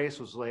second one race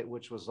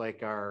which was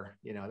like our,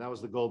 that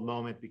was the gold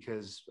moment,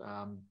 because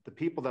the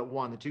people that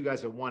won, the two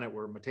guys that won it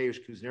were Mateusz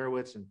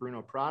Kuznierowicz and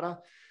Bruno Prada.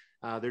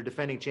 They're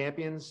defending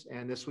champions.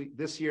 And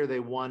this year they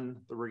won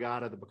the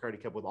regatta, the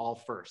Bacardi Cup, with all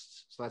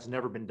firsts. So that's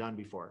never been done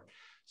before.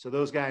 So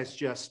those guys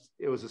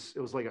it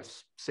was like a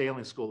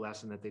sailing school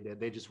lesson that they did.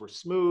 They just were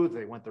smooth.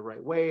 They went the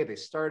right way. They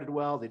started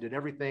well. They did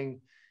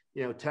everything,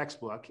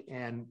 textbook.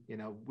 And,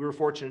 we were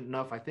fortunate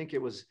enough, I think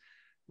it was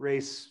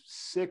race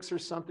 6 or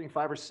something,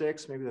 5 or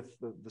 6, maybe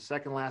the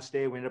second last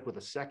day, we ended up with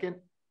a second.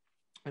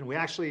 And we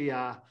actually,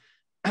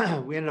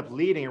 we ended up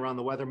leading around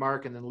the weather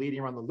mark and then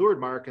leading around the leeward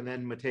mark. And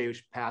then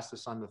Mateusz passed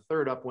us on the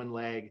third upwind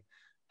leg,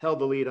 held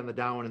the lead on the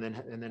downwind,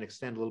 and then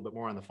extend a little bit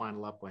more on the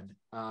final upwind.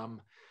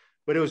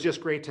 But it was just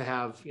great to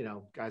have,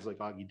 guys like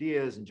Augie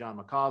Diaz and John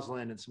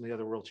McCausland and some of the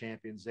other world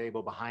champions,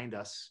 Zabel, behind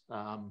us.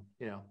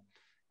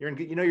 You're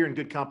in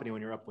good company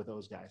when you're up with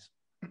those guys.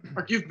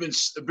 Mark, you've been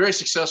very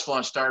successful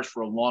on stars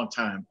for a long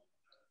time.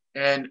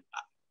 And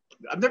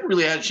I've never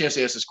really had a chance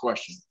to ask this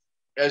question.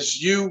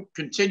 As you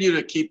continue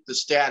to keep the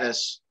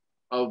status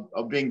of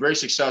being very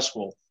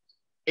successful,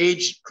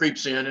 age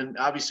creeps in, and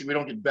obviously we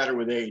don't get better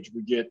with age.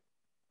 We get,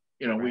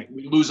 right.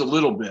 we lose a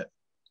little bit.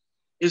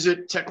 Is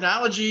it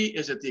technology?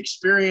 Is it the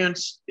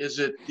experience? Is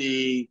it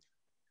the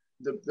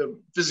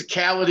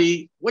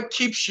physicality? What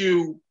keeps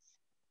you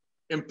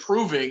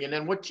improving? And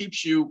then what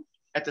keeps you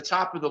at the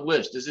top of the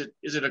list? Is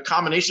it a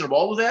combination of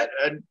all of that?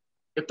 And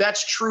if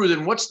that's true,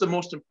 then what's the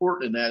most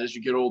important in that as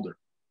you get older?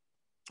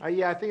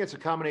 Yeah, I think it's a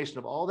combination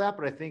of all that,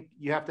 but I think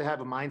you have to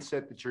have a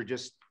mindset that you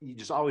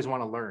just always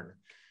want to learn,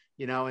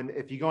 and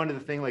if you go into the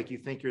thing like you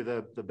think you're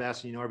the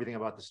best and you know everything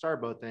about the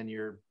starboat, then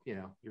you're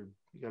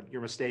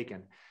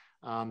mistaken.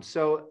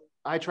 So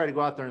I try to go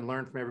out there and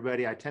learn from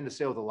everybody. I tend to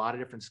sail with a lot of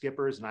different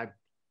skippers, and I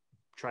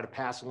try to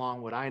pass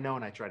along what I know,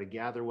 and I try to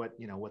gather what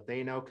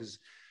they know. Cause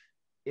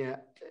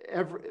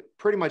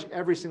pretty much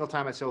every single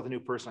time I sail with a new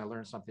person, I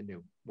learn something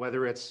new,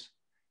 whether it's,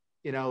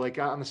 like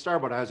on the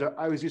starboat, I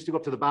always used to go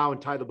up to the bow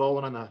and tie the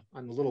bowline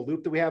on the little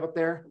loop that we have up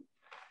there,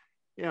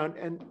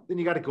 and then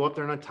you got to go up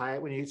there and untie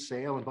it when you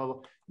sail and blah,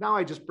 blah. Now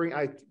I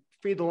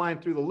feed the line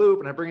through the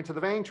loop and I bring it to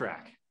the vang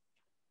track.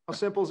 How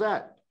simple is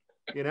that?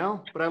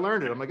 But I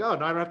learned it. I'm like, oh,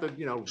 now I don't have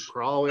to,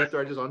 crawl all the way up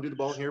there. I just undo the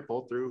bolt here,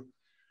 pull through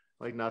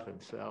like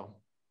nothing. So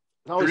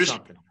it's always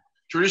something.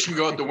 Tradition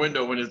go out the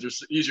window when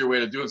there's an easier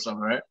way to doing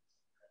something, right?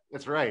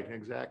 That's right.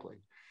 Exactly.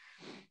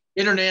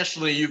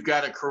 Internationally, you've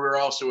got a career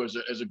also as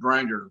a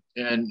grinder,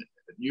 and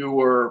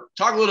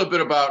talk a little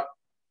bit about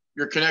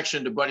your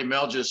connection to Buddy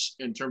Melgis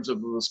in terms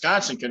of the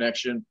Wisconsin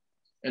connection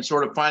and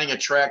sort of finding a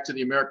track to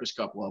the America's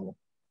Cup level.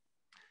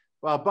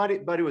 Well,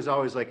 Buddy was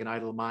always like an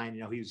idol of mine.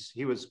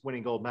 He was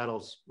winning gold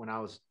medals when I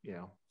was,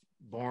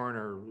 born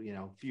or,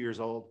 a few years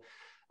old.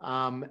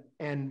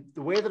 And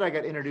the way that I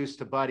got introduced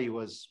to Buddy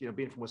was,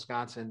 being from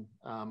Wisconsin,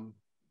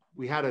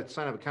 we had a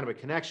kind of a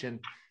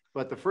connection.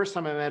 But the first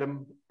time I met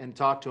him and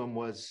talked to him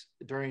was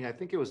during, I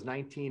think it was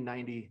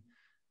 1990.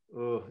 It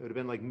would have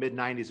been like mid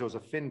 90s. There was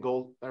a there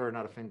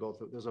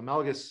was a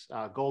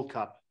Melgis Gold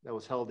Cup that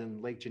was held in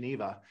Lake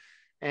Geneva.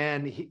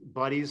 And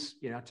Buddy's,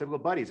 typical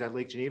Buddy's at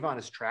Lake Geneva on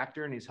his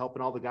tractor, and he's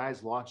helping all the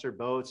guys launch their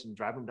boats and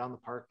drive them down the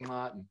parking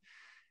lot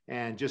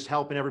and just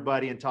helping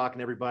everybody and talking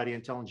to everybody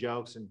and telling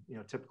jokes and,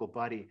 typical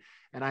Buddy.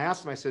 And I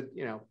asked him, I said,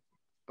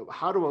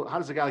 how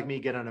does a guy like me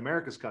get on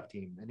America's Cup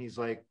team? And he's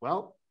like,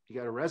 well, you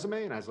got a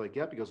resume? And I was like,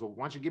 yep. He goes, well,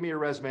 why don't you give me your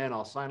resume and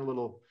I'll sign a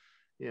little,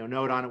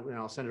 note on it and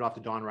I'll send it off to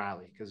Don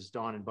Riley, because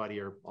Don and Buddy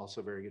are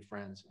also very good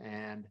friends.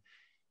 And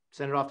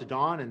sent it off to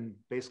Don, and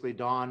basically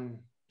Don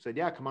said,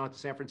 yeah, come on out to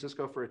San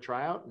Francisco for a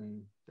tryout.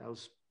 And that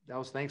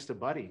was thanks to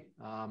Buddy.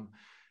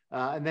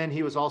 And then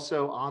he was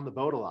also on the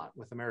boat a lot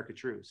with America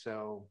True.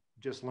 So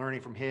just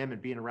learning from him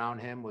and being around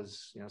him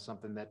was,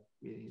 something that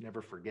you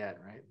never forget,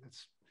 right?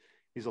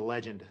 He's a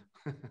legend.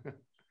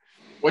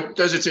 What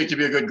does it take to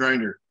be a good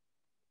grinder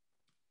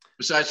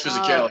besides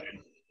physicality?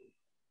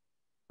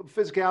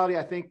 Physicality,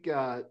 I think,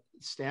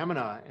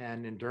 stamina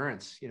and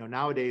endurance.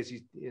 Nowadays,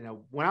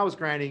 when I was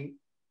grinding,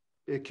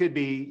 it could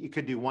be, you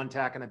could do 1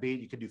 tack on a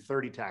beat, you could do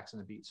 30 tacks on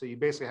a beat. So you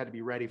basically had to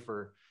be ready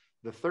for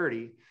the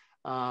 30.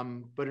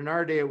 But in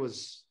our day, it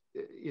was,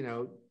 you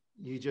know,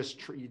 you just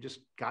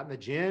got in the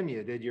gym,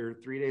 you did your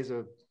 3 days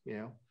of, you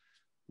know,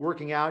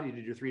 working out, you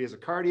did your 3 days of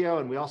cardio.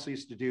 And we also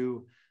used to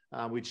do,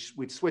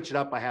 we'd switch it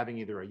up by having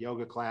either a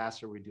yoga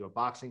class, or we do a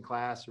boxing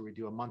class, or we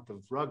do a month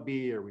of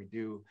rugby, or we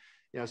do,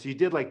 you know, so you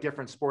did like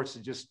different sports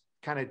to just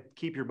kind of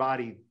keep your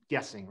body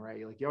guessing,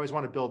 right? Like you always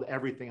want to build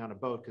everything on a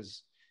boat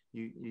because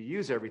you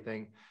use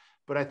everything.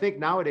 But I think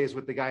nowadays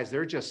with the guys,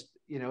 they're just,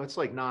 you know, it's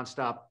like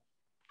nonstop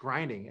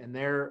grinding, and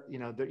they're, you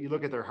know, you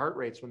look at their heart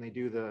rates when they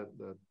do the,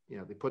 you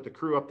know, they put the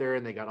crew up there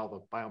and they got all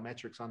the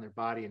biometrics on their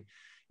body, and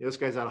you know, this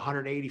guy's at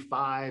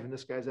 185 and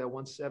this guy's at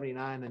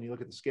 179. Then you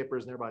look at the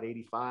skippers and they're about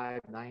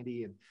 85,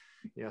 90. And,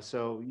 you know,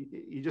 so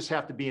you just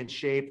have to be in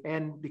shape.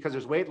 And because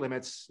there's weight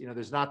limits, you know,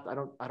 there's not,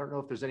 I don't know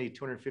if there's any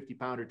 250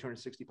 pound or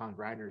 260 pound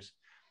grinders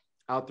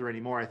out there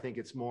anymore. I think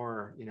it's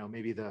more, you know,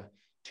 maybe the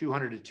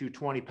 200 to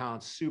 220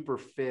 pounds, super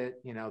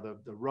fit, you know,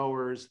 the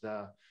rowers,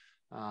 the,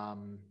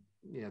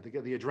 you know,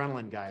 the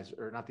adrenaline guys,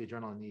 or not the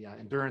adrenaline, the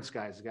endurance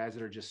guys, the guys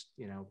that are just,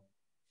 you know,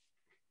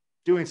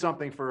 doing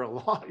something for a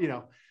long, you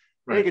know,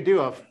 right. They could do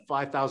a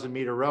 5,000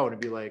 meter row and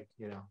it'd be like,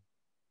 you know,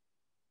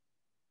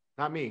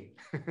 not me.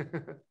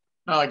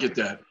 No, I get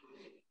that.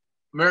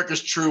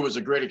 America's True was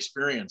a great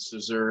experience.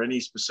 Is there any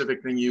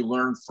specific thing you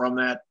learned from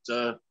that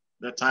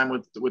that time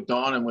with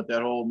Dawn and with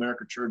that whole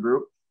America True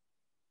group?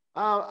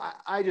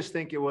 I just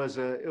think it was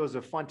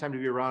a fun time to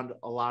be around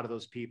a lot of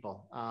those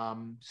people.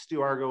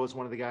 Stu Argo was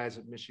one of the guys,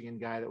 a Michigan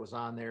guy that was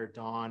on there.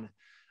 Dawn,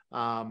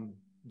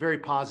 very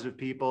positive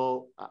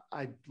people.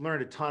 I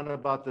learned a ton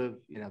about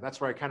you know, that's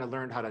where I kind of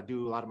learned how to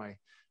do a lot of my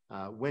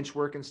winch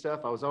work and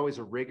stuff. I was always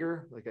a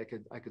rigger, like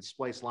I could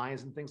splice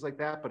lines and things like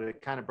that, but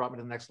it kind of brought me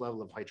to the next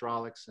level of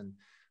hydraulics and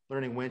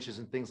learning winches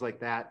and things like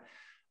that.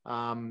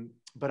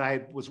 But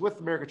I was with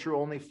America True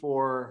only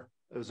for,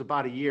 it was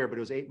about a year, but it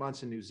was 8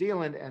 months in New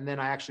Zealand. And then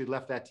I actually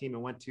left that team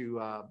and went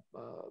to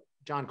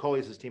John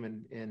Collius'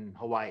 team in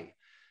Hawaii.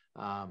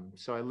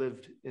 So I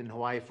lived in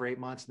Hawaii for 8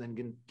 months and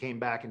then came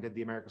back and did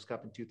the America's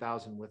Cup in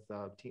 2000 with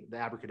the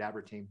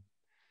Abracadabra team.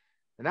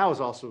 And that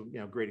was also, you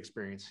know, great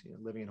experience, you know,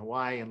 living in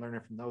Hawaii and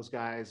learning from those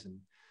guys, and,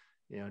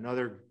 you know,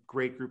 another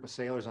great group of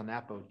sailors on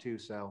that boat too.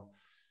 So,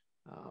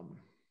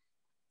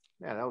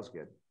 yeah, that was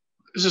good.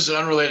 This is an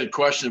unrelated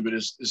question, but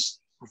is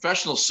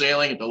professional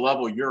sailing at the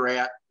level you're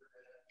at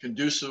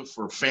conducive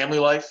for family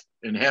life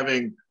and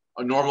having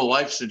a normal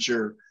life, since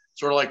you're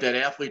sort of like that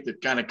athlete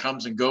that kind of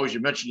comes and goes? You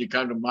mentioned you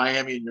come to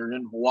Miami and you're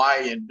in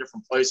Hawaii and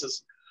different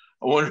places.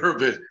 I wonder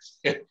if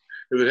it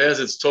has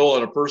its toll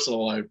on a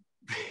personal life.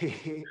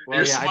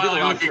 Well, yeah, I did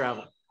a lot of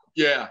travel.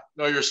 Yeah,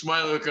 no, you're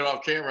smiling looking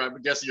off camera.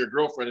 I'm guessing your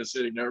girlfriend is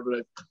sitting there,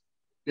 but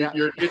yeah,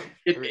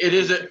 it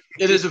is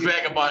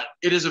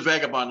a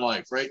vagabond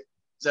life, right?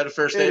 Is that a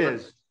fair statement?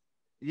 It is.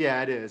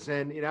 Yeah, it is.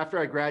 And, you know, after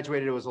I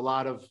graduated, it was a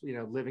lot of, you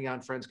know, living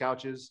on friends'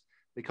 couches.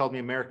 They called me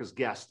America's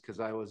guest because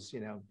I was,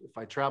 you know, if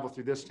I traveled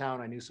through this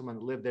town, I knew someone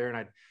that lived there, and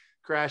I'd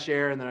crash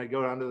air and then I'd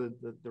go down to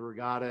the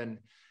regatta. And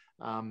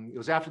it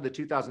was after the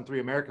 2003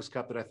 America's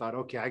Cup that I thought,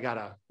 okay, I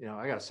gotta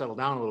settle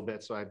down a little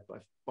bit. So I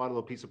bought a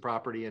little piece of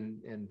property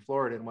in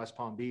Florida, in West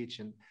Palm Beach,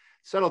 and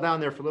settled down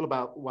there for a little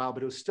while,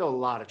 but it was still a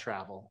lot of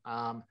travel.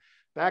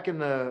 Back in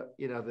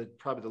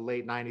probably the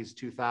late 90s,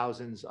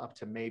 2000s, up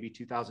to maybe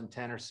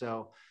 2010 or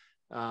so,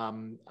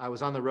 I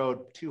was on the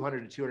road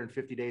 200 to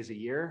 250 days a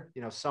year,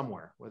 you know,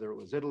 somewhere, whether it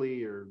was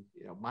Italy or,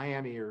 you know,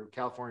 Miami or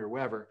California or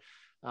wherever.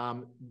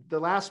 The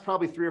last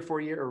probably 3 or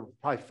 4 years, or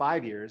probably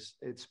 5 years,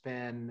 it's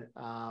been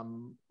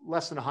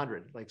less than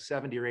 100, like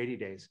 70 or 80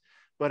 days.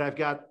 But I've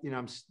got, you know,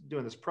 I'm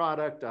doing this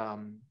product.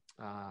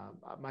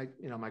 My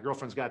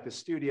girlfriend's got this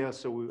studio,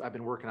 so I've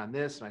been working on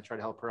this, and I try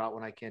to help her out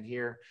when I can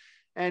here.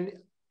 And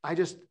I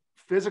just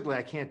physically,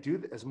 I can't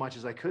do as much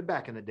as I could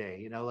back in the day.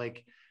 You know,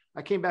 like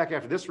I came back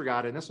after this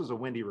regatta, and this was a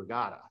windy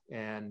regatta,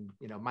 and,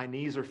 you know, my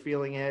knees are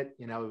feeling it.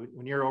 You know,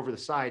 when you're over the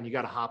side and you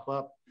got to hop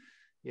up,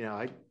 you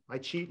know, I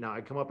cheat now.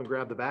 I come up and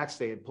grab the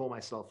backstay and pull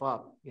myself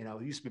up. You know,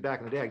 it used to be back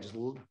in the day, I just,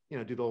 you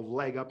know, do the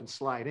leg up and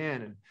slide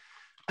in, and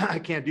I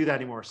can't do that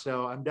anymore.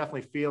 So I'm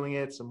definitely feeling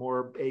it. Some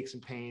more aches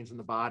and pains in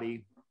the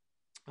body.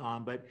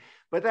 But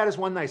that is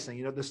one nice thing.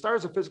 You know, the Star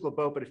is a physical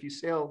boat, but if you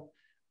sail,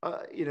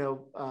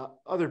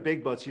 other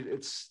big boats,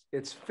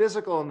 it's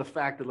physical in the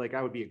fact that, like,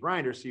 I would be a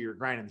grinder, so you're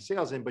grinding the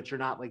sails in, but you're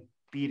not like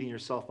beating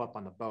yourself up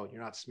on the boat.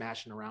 You're not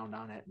smashing around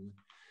on it. And,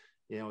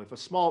 you know, if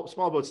small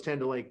boats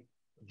tend to like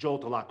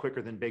jolt a lot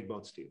quicker than big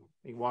boats do.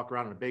 You walk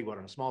around on a big boat.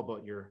 On a small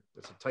boat,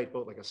 it's a tight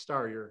boat like a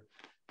Star. You're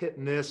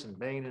hitting this and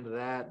banging into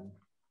that, and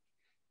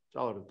it's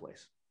all over the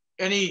place.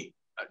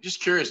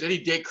 Just curious, any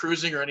day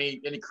cruising or any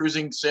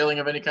cruising sailing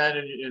of any kind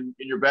in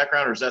your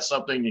background, or is that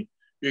something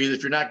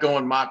if you're not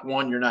going Mach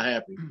 1, you're not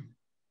happy?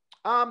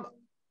 And,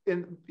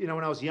 you know,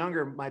 when I was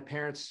younger, my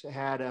parents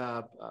had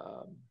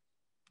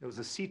it was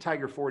a Sea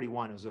Tiger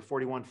 41. It was a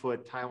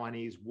 41-foot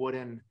Taiwanese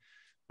wooden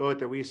boat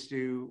that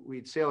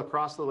we'd sail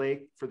across the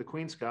lake for the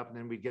Queen's Cup, and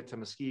then we'd get to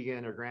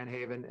Muskegon or Grand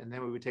Haven, and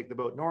then we would take the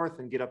boat north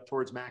and get up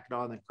towards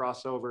Mackinac and then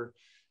cross over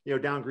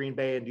down Green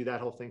Bay and do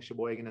that whole thing,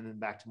 Sheboygan, and then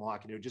back to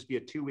Milwaukee. It would just be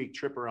a 2-week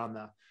trip around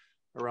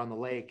the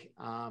lake.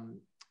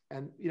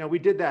 And, we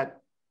did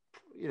that,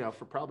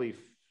 for probably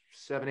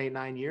 7, 8,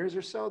 9 years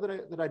or so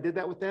that I did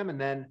that with them. And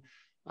then,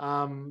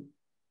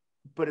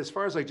 but as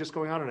far as like just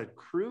going out on a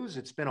cruise,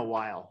 it's been a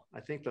while.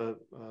 I think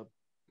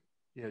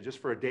just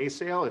for a day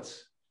sail,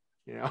 it's,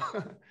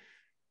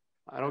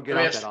 I don't get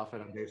out that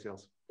often on day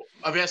sails.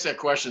 I've asked that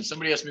question.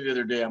 Somebody asked me the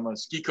other day, I'm a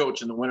ski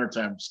coach in the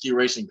wintertime, ski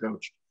racing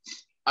coach.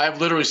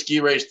 I've literally ski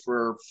raced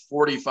for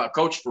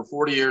coached for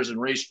 40 years and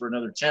raced for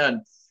another 10.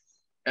 And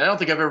I don't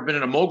think I've ever been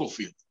in a mogul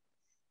field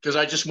because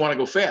I just want to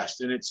go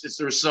fast. And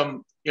there's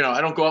some,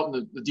 I don't go out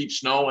in the deep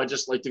snow. I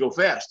just like to go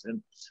fast.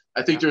 And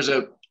I think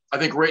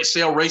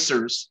sail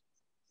racers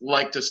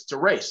like to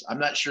race. I'm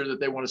not sure that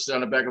they want to sit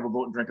on the back of a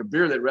boat and drink a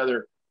beer. They'd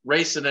rather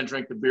race and then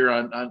drink the beer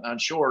on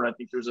shore. And I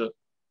think there's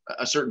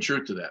a certain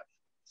truth to that.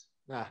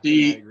 I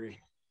agree.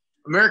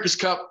 America's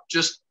Cup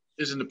just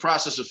is in the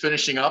process of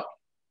finishing up,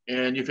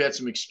 and you've had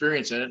some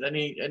experience in it.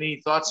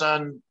 Any thoughts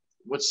on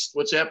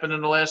what's happened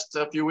in the last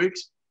few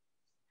weeks?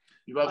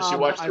 You've obviously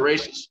watched the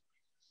races.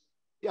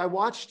 Yeah, I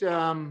watched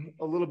a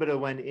little bit of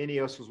when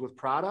Ineos was with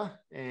Prada,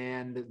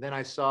 and then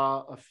I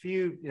saw a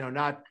few,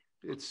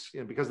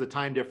 because of the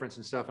time difference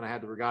and stuff, and I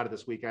had the regatta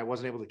this week, I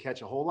wasn't able to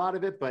catch a whole lot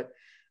of it, but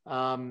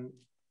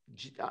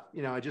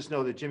I just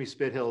know that Jimmy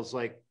Spithill's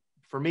like,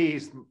 for me,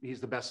 he's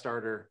the best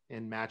starter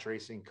in match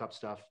racing cup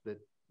stuff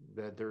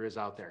that there is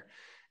out there.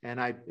 And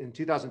in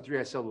 2003,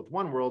 I sailed with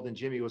One World, and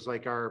Jimmy was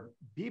like our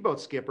B-boat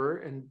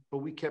skipper. But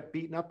we kept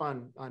beating up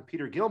on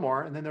Peter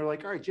Gilmore. And then they're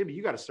like, all right, Jimmy,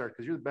 you got to start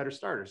because you're the better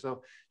starter.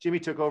 So Jimmy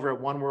took over at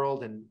One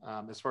World, and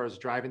as far as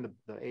driving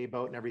the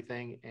A-boat and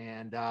everything,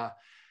 and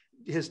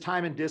his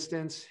time and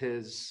distance,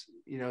 his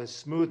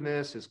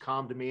smoothness, his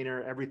calm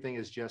demeanor, everything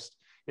is just,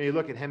 you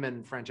look at him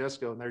and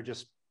Francesco, and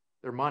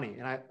they're money.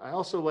 And I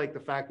also like the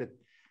fact that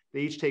they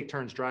each take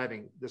turns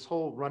driving. This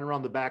whole run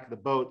around the back of the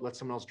boat, let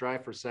someone else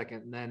drive for a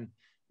second, and then,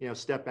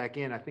 step back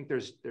in. I think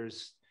there's,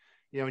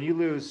 when you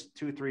lose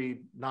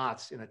 2-3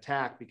 knots in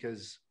attack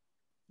because,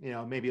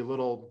 maybe a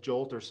little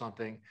jolt or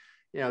something,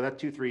 that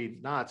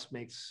 2-3 knots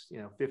makes,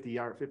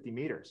 50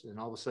 meters. And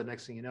all of a sudden,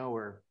 next thing you know,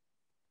 we're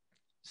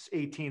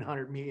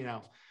 1,800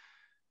 meters,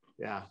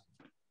 yeah.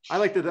 I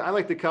like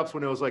the cups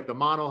when it was like the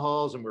mono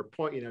hulls and we're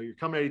you're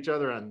coming at each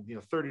other on,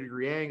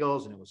 30-degree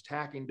angles, and it was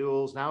tacking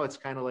duels. Now it's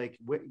kind of like,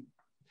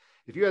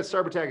 if you had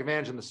starboard tack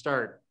advantage in the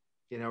start,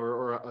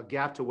 or a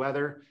gap to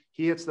weather,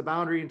 he hits the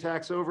boundary and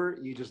tacks over,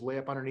 you just lay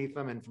up underneath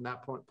them. And from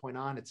that point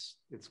on, it's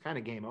kind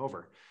of game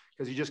over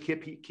because you just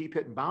keep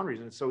hitting boundaries,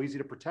 and it's so easy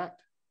to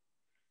protect.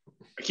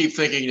 I keep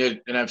thinking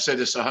that, and I've said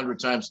this 100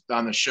 times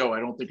on the show, I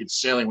don't think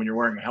it's sailing when you're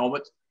wearing a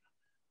helmet.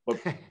 But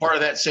part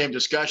of that same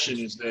discussion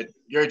is that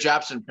Gary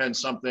Jobson penned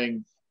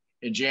something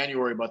in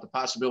January about the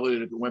possibility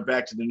that if it went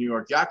back to the New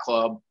York Yacht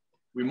Club,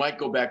 we might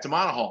go back to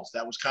monohulls.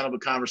 That was kind of a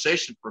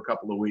conversation for a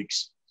couple of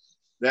weeks.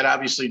 That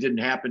obviously didn't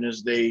happen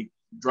as they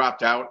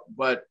dropped out.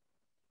 But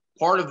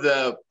part of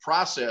the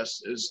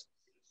process is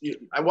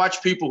I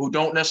watch people who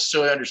don't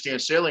necessarily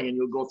understand sailing, and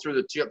you'll go through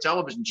the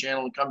television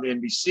channel and come to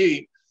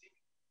NBC,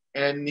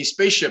 and these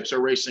spaceships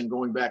are racing,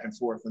 going back and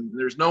forth. And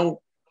there's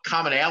no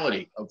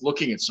commonality of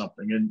looking at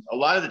something. And a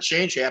lot of the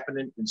change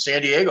happened in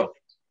San Diego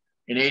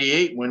in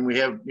 '88 when we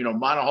have,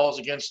 monohulls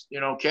against,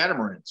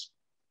 catamarans.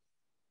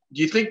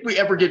 Do you think we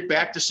ever get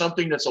back to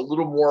something that's a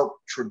little more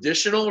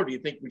traditional, or do you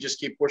think we just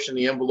keep pushing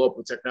the envelope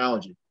with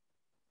technology?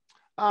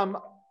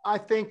 I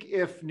think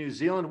if New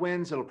Zealand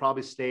wins, it'll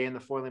probably stay in the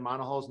foiling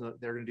monohulls, and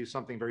they're going to do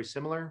something very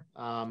similar.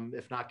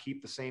 If not,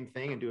 keep the same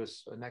thing and do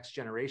a next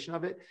generation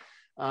of it.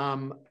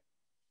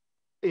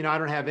 I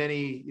don't have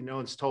any, no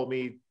one's told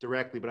me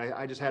directly, but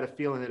I just had a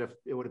feeling that if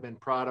it would have been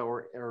Prada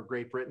or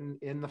Great Britain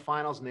in the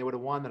finals and they would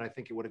have won, then I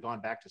think it would have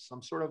gone back to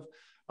some sort of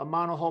a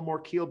monohull,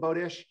 more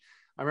keelboat-ish.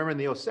 I remember in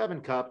the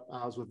 07 Cup,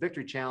 I was with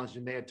Victory Challenge,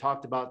 and they had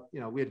talked about,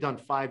 we had done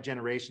 5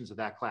 generations of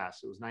that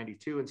class. It was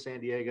 92 in San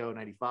Diego,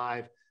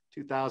 95,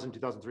 2000,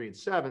 2003, and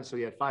 7. So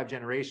you had 5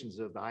 generations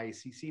of the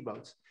IACC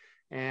boats.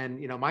 And,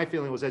 my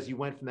feeling was as you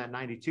went from that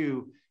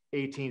 92,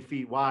 18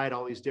 feet wide,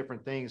 all these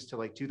different things, to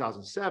like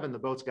 2007, the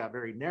boats got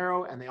very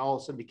narrow, and they all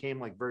of a sudden became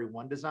like very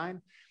one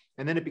design.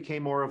 And then it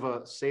became more of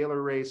a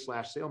sailor race /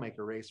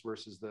 sailmaker race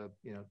versus the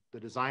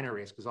designer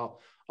race, because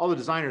all the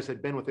designers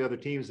had been with the other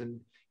teams,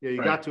 and you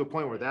right. got to a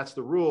point where that's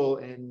the rule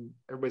and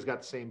everybody's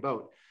got the same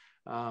boat.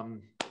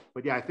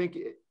 But yeah, I think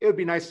it would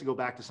be nice to go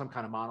back to some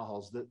kind of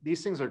monohulls.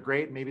 These things are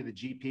great. Maybe the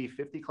GP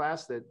 50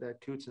 class that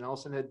Coots and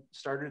Ellison had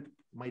started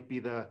might be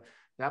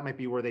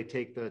where they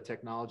take the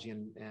technology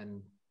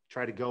and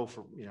try to go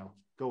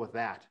with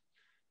that.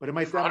 But that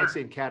might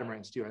say in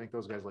catamarans too. I think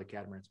those guys like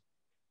catamarans.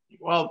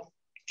 Well,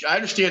 I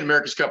understand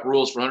America's Cup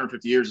rules for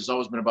 150 years. It's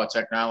always been about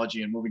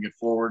technology and moving it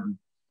forward. And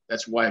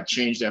that's why it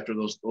changed after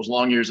those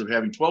long years of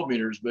having 12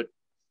 meters. But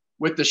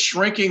with the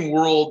shrinking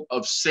world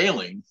of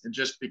sailing, and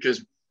just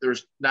because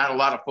there's not a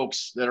lot of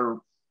folks that are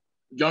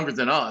younger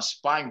than us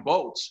buying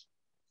boats,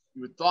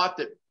 you would thought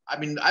that, I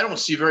don't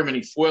see very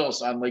many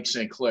foils on Lake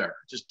St. Clair.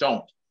 Just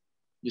don't.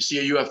 You see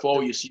a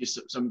UFO, you see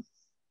some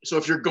So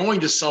if you're going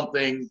to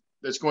something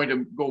that's going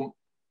to go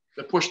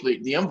to push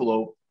the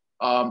envelope,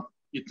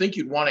 you'd think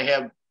you'd want to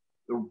have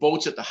the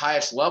boats at the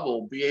highest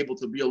level be able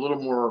to be a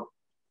little more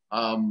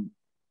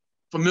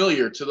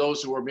familiar to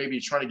those who are maybe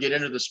trying to get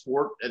into the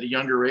sport at a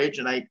younger age.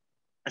 And I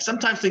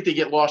sometimes think they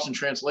get lost in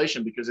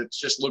translation because it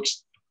just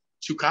looks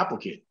too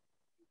complicated.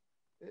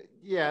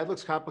 Yeah, it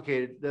looks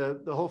complicated.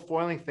 The whole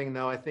foiling thing,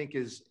 though, I think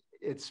it's,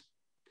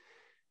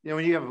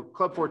 when you have a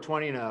Club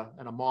 420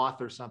 and a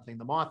moth or something,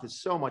 the moth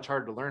is so much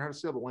harder to learn how to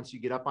sail, but once you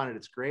get up on it,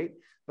 it's great.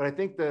 But I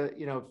think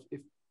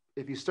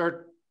if you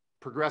start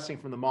progressing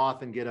from the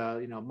moth and get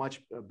a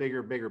much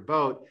bigger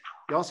boat,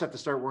 you also have to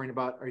start worrying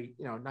about,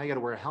 now you got to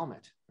wear a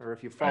helmet, or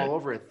if you fall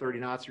over at 30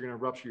 knots, you're going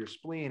to rupture your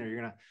spleen, or you're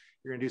going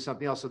to do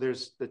something else. So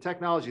there's the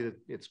technology that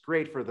it's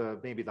great for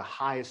maybe the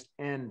highest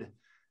end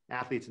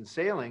athletes in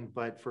sailing,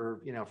 but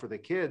for the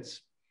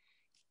kids,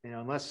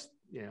 unless,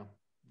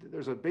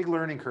 there's a big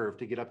learning curve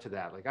to get up to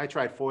that. Like I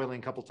tried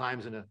foiling a couple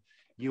times in a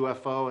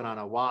UFO and on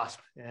a Wasp,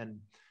 and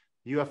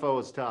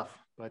UFO is tough,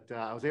 but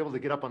I was able to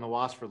get up on the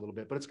Wasp for a little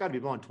bit, but it's got to be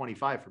blowing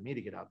 25 for me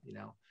to get up,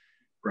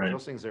 Right.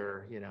 Those things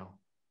are,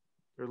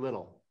 they're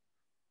little.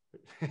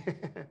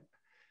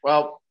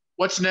 Well,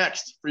 what's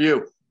next for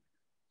you?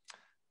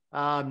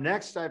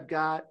 Next, I've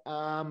got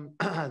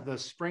the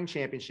Spring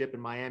Championship in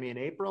Miami in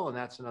April, and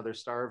that's another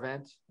star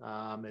event.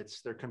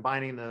 They're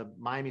combining the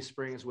Miami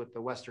Springs with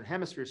the Western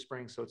Hemisphere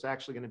Springs, so it's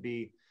actually going to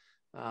be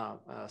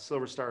a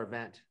Silver Star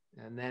event.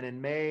 And then in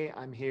May,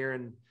 I'm here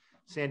in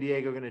San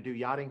Diego, going to do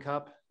Yachting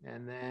Cup,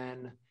 and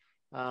then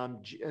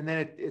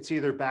it's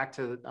either back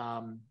to.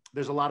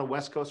 There's a lot of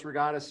West Coast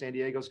regattas. San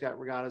Diego's got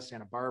regattas,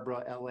 Santa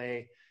Barbara,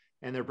 LA,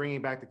 and they're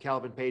bringing back the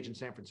Calvin Page in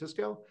San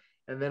Francisco.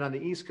 And then on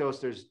the East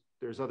Coast,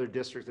 there's other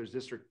districts. There's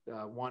District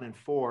 1 and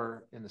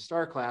 4 in the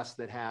Star class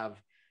that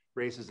have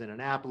races in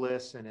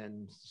Annapolis and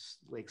in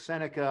Lake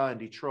Seneca and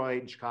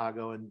Detroit and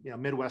Chicago and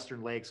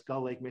Midwestern lakes,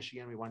 Gull Lake,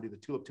 Michigan. We want to do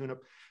the Tulip Tune-Up.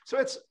 So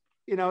it's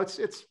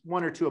it's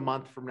 1 or 2 a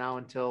month from now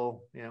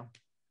until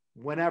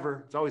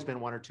whenever. It's always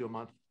been 1 or 2 a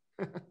month.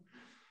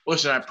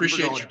 Listen, I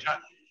appreciate your time.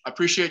 I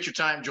appreciate your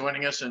time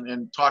joining us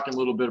and talking a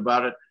little bit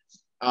about it.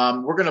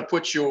 We're going to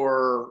put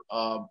your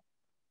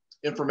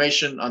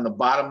information on the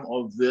bottom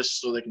of this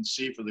so they can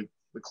see for the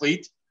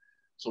cleat,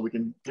 so we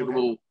can get a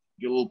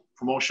little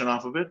promotion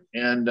off of it.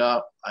 And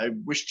I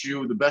wish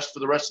you the best for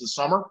the rest of the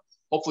summer.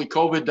 Hopefully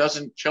COVID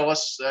doesn't kill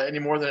us any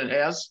more than it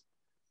has,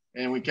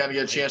 and we kind of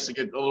get a chance to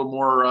get a little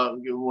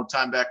more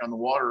time back on the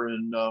water.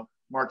 And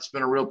Mark, it's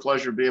been a real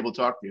pleasure to be able to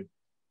talk to you.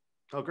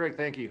 Oh, great.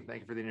 Thank you.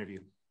 Thank you for the interview.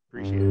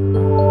 Appreciate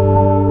it.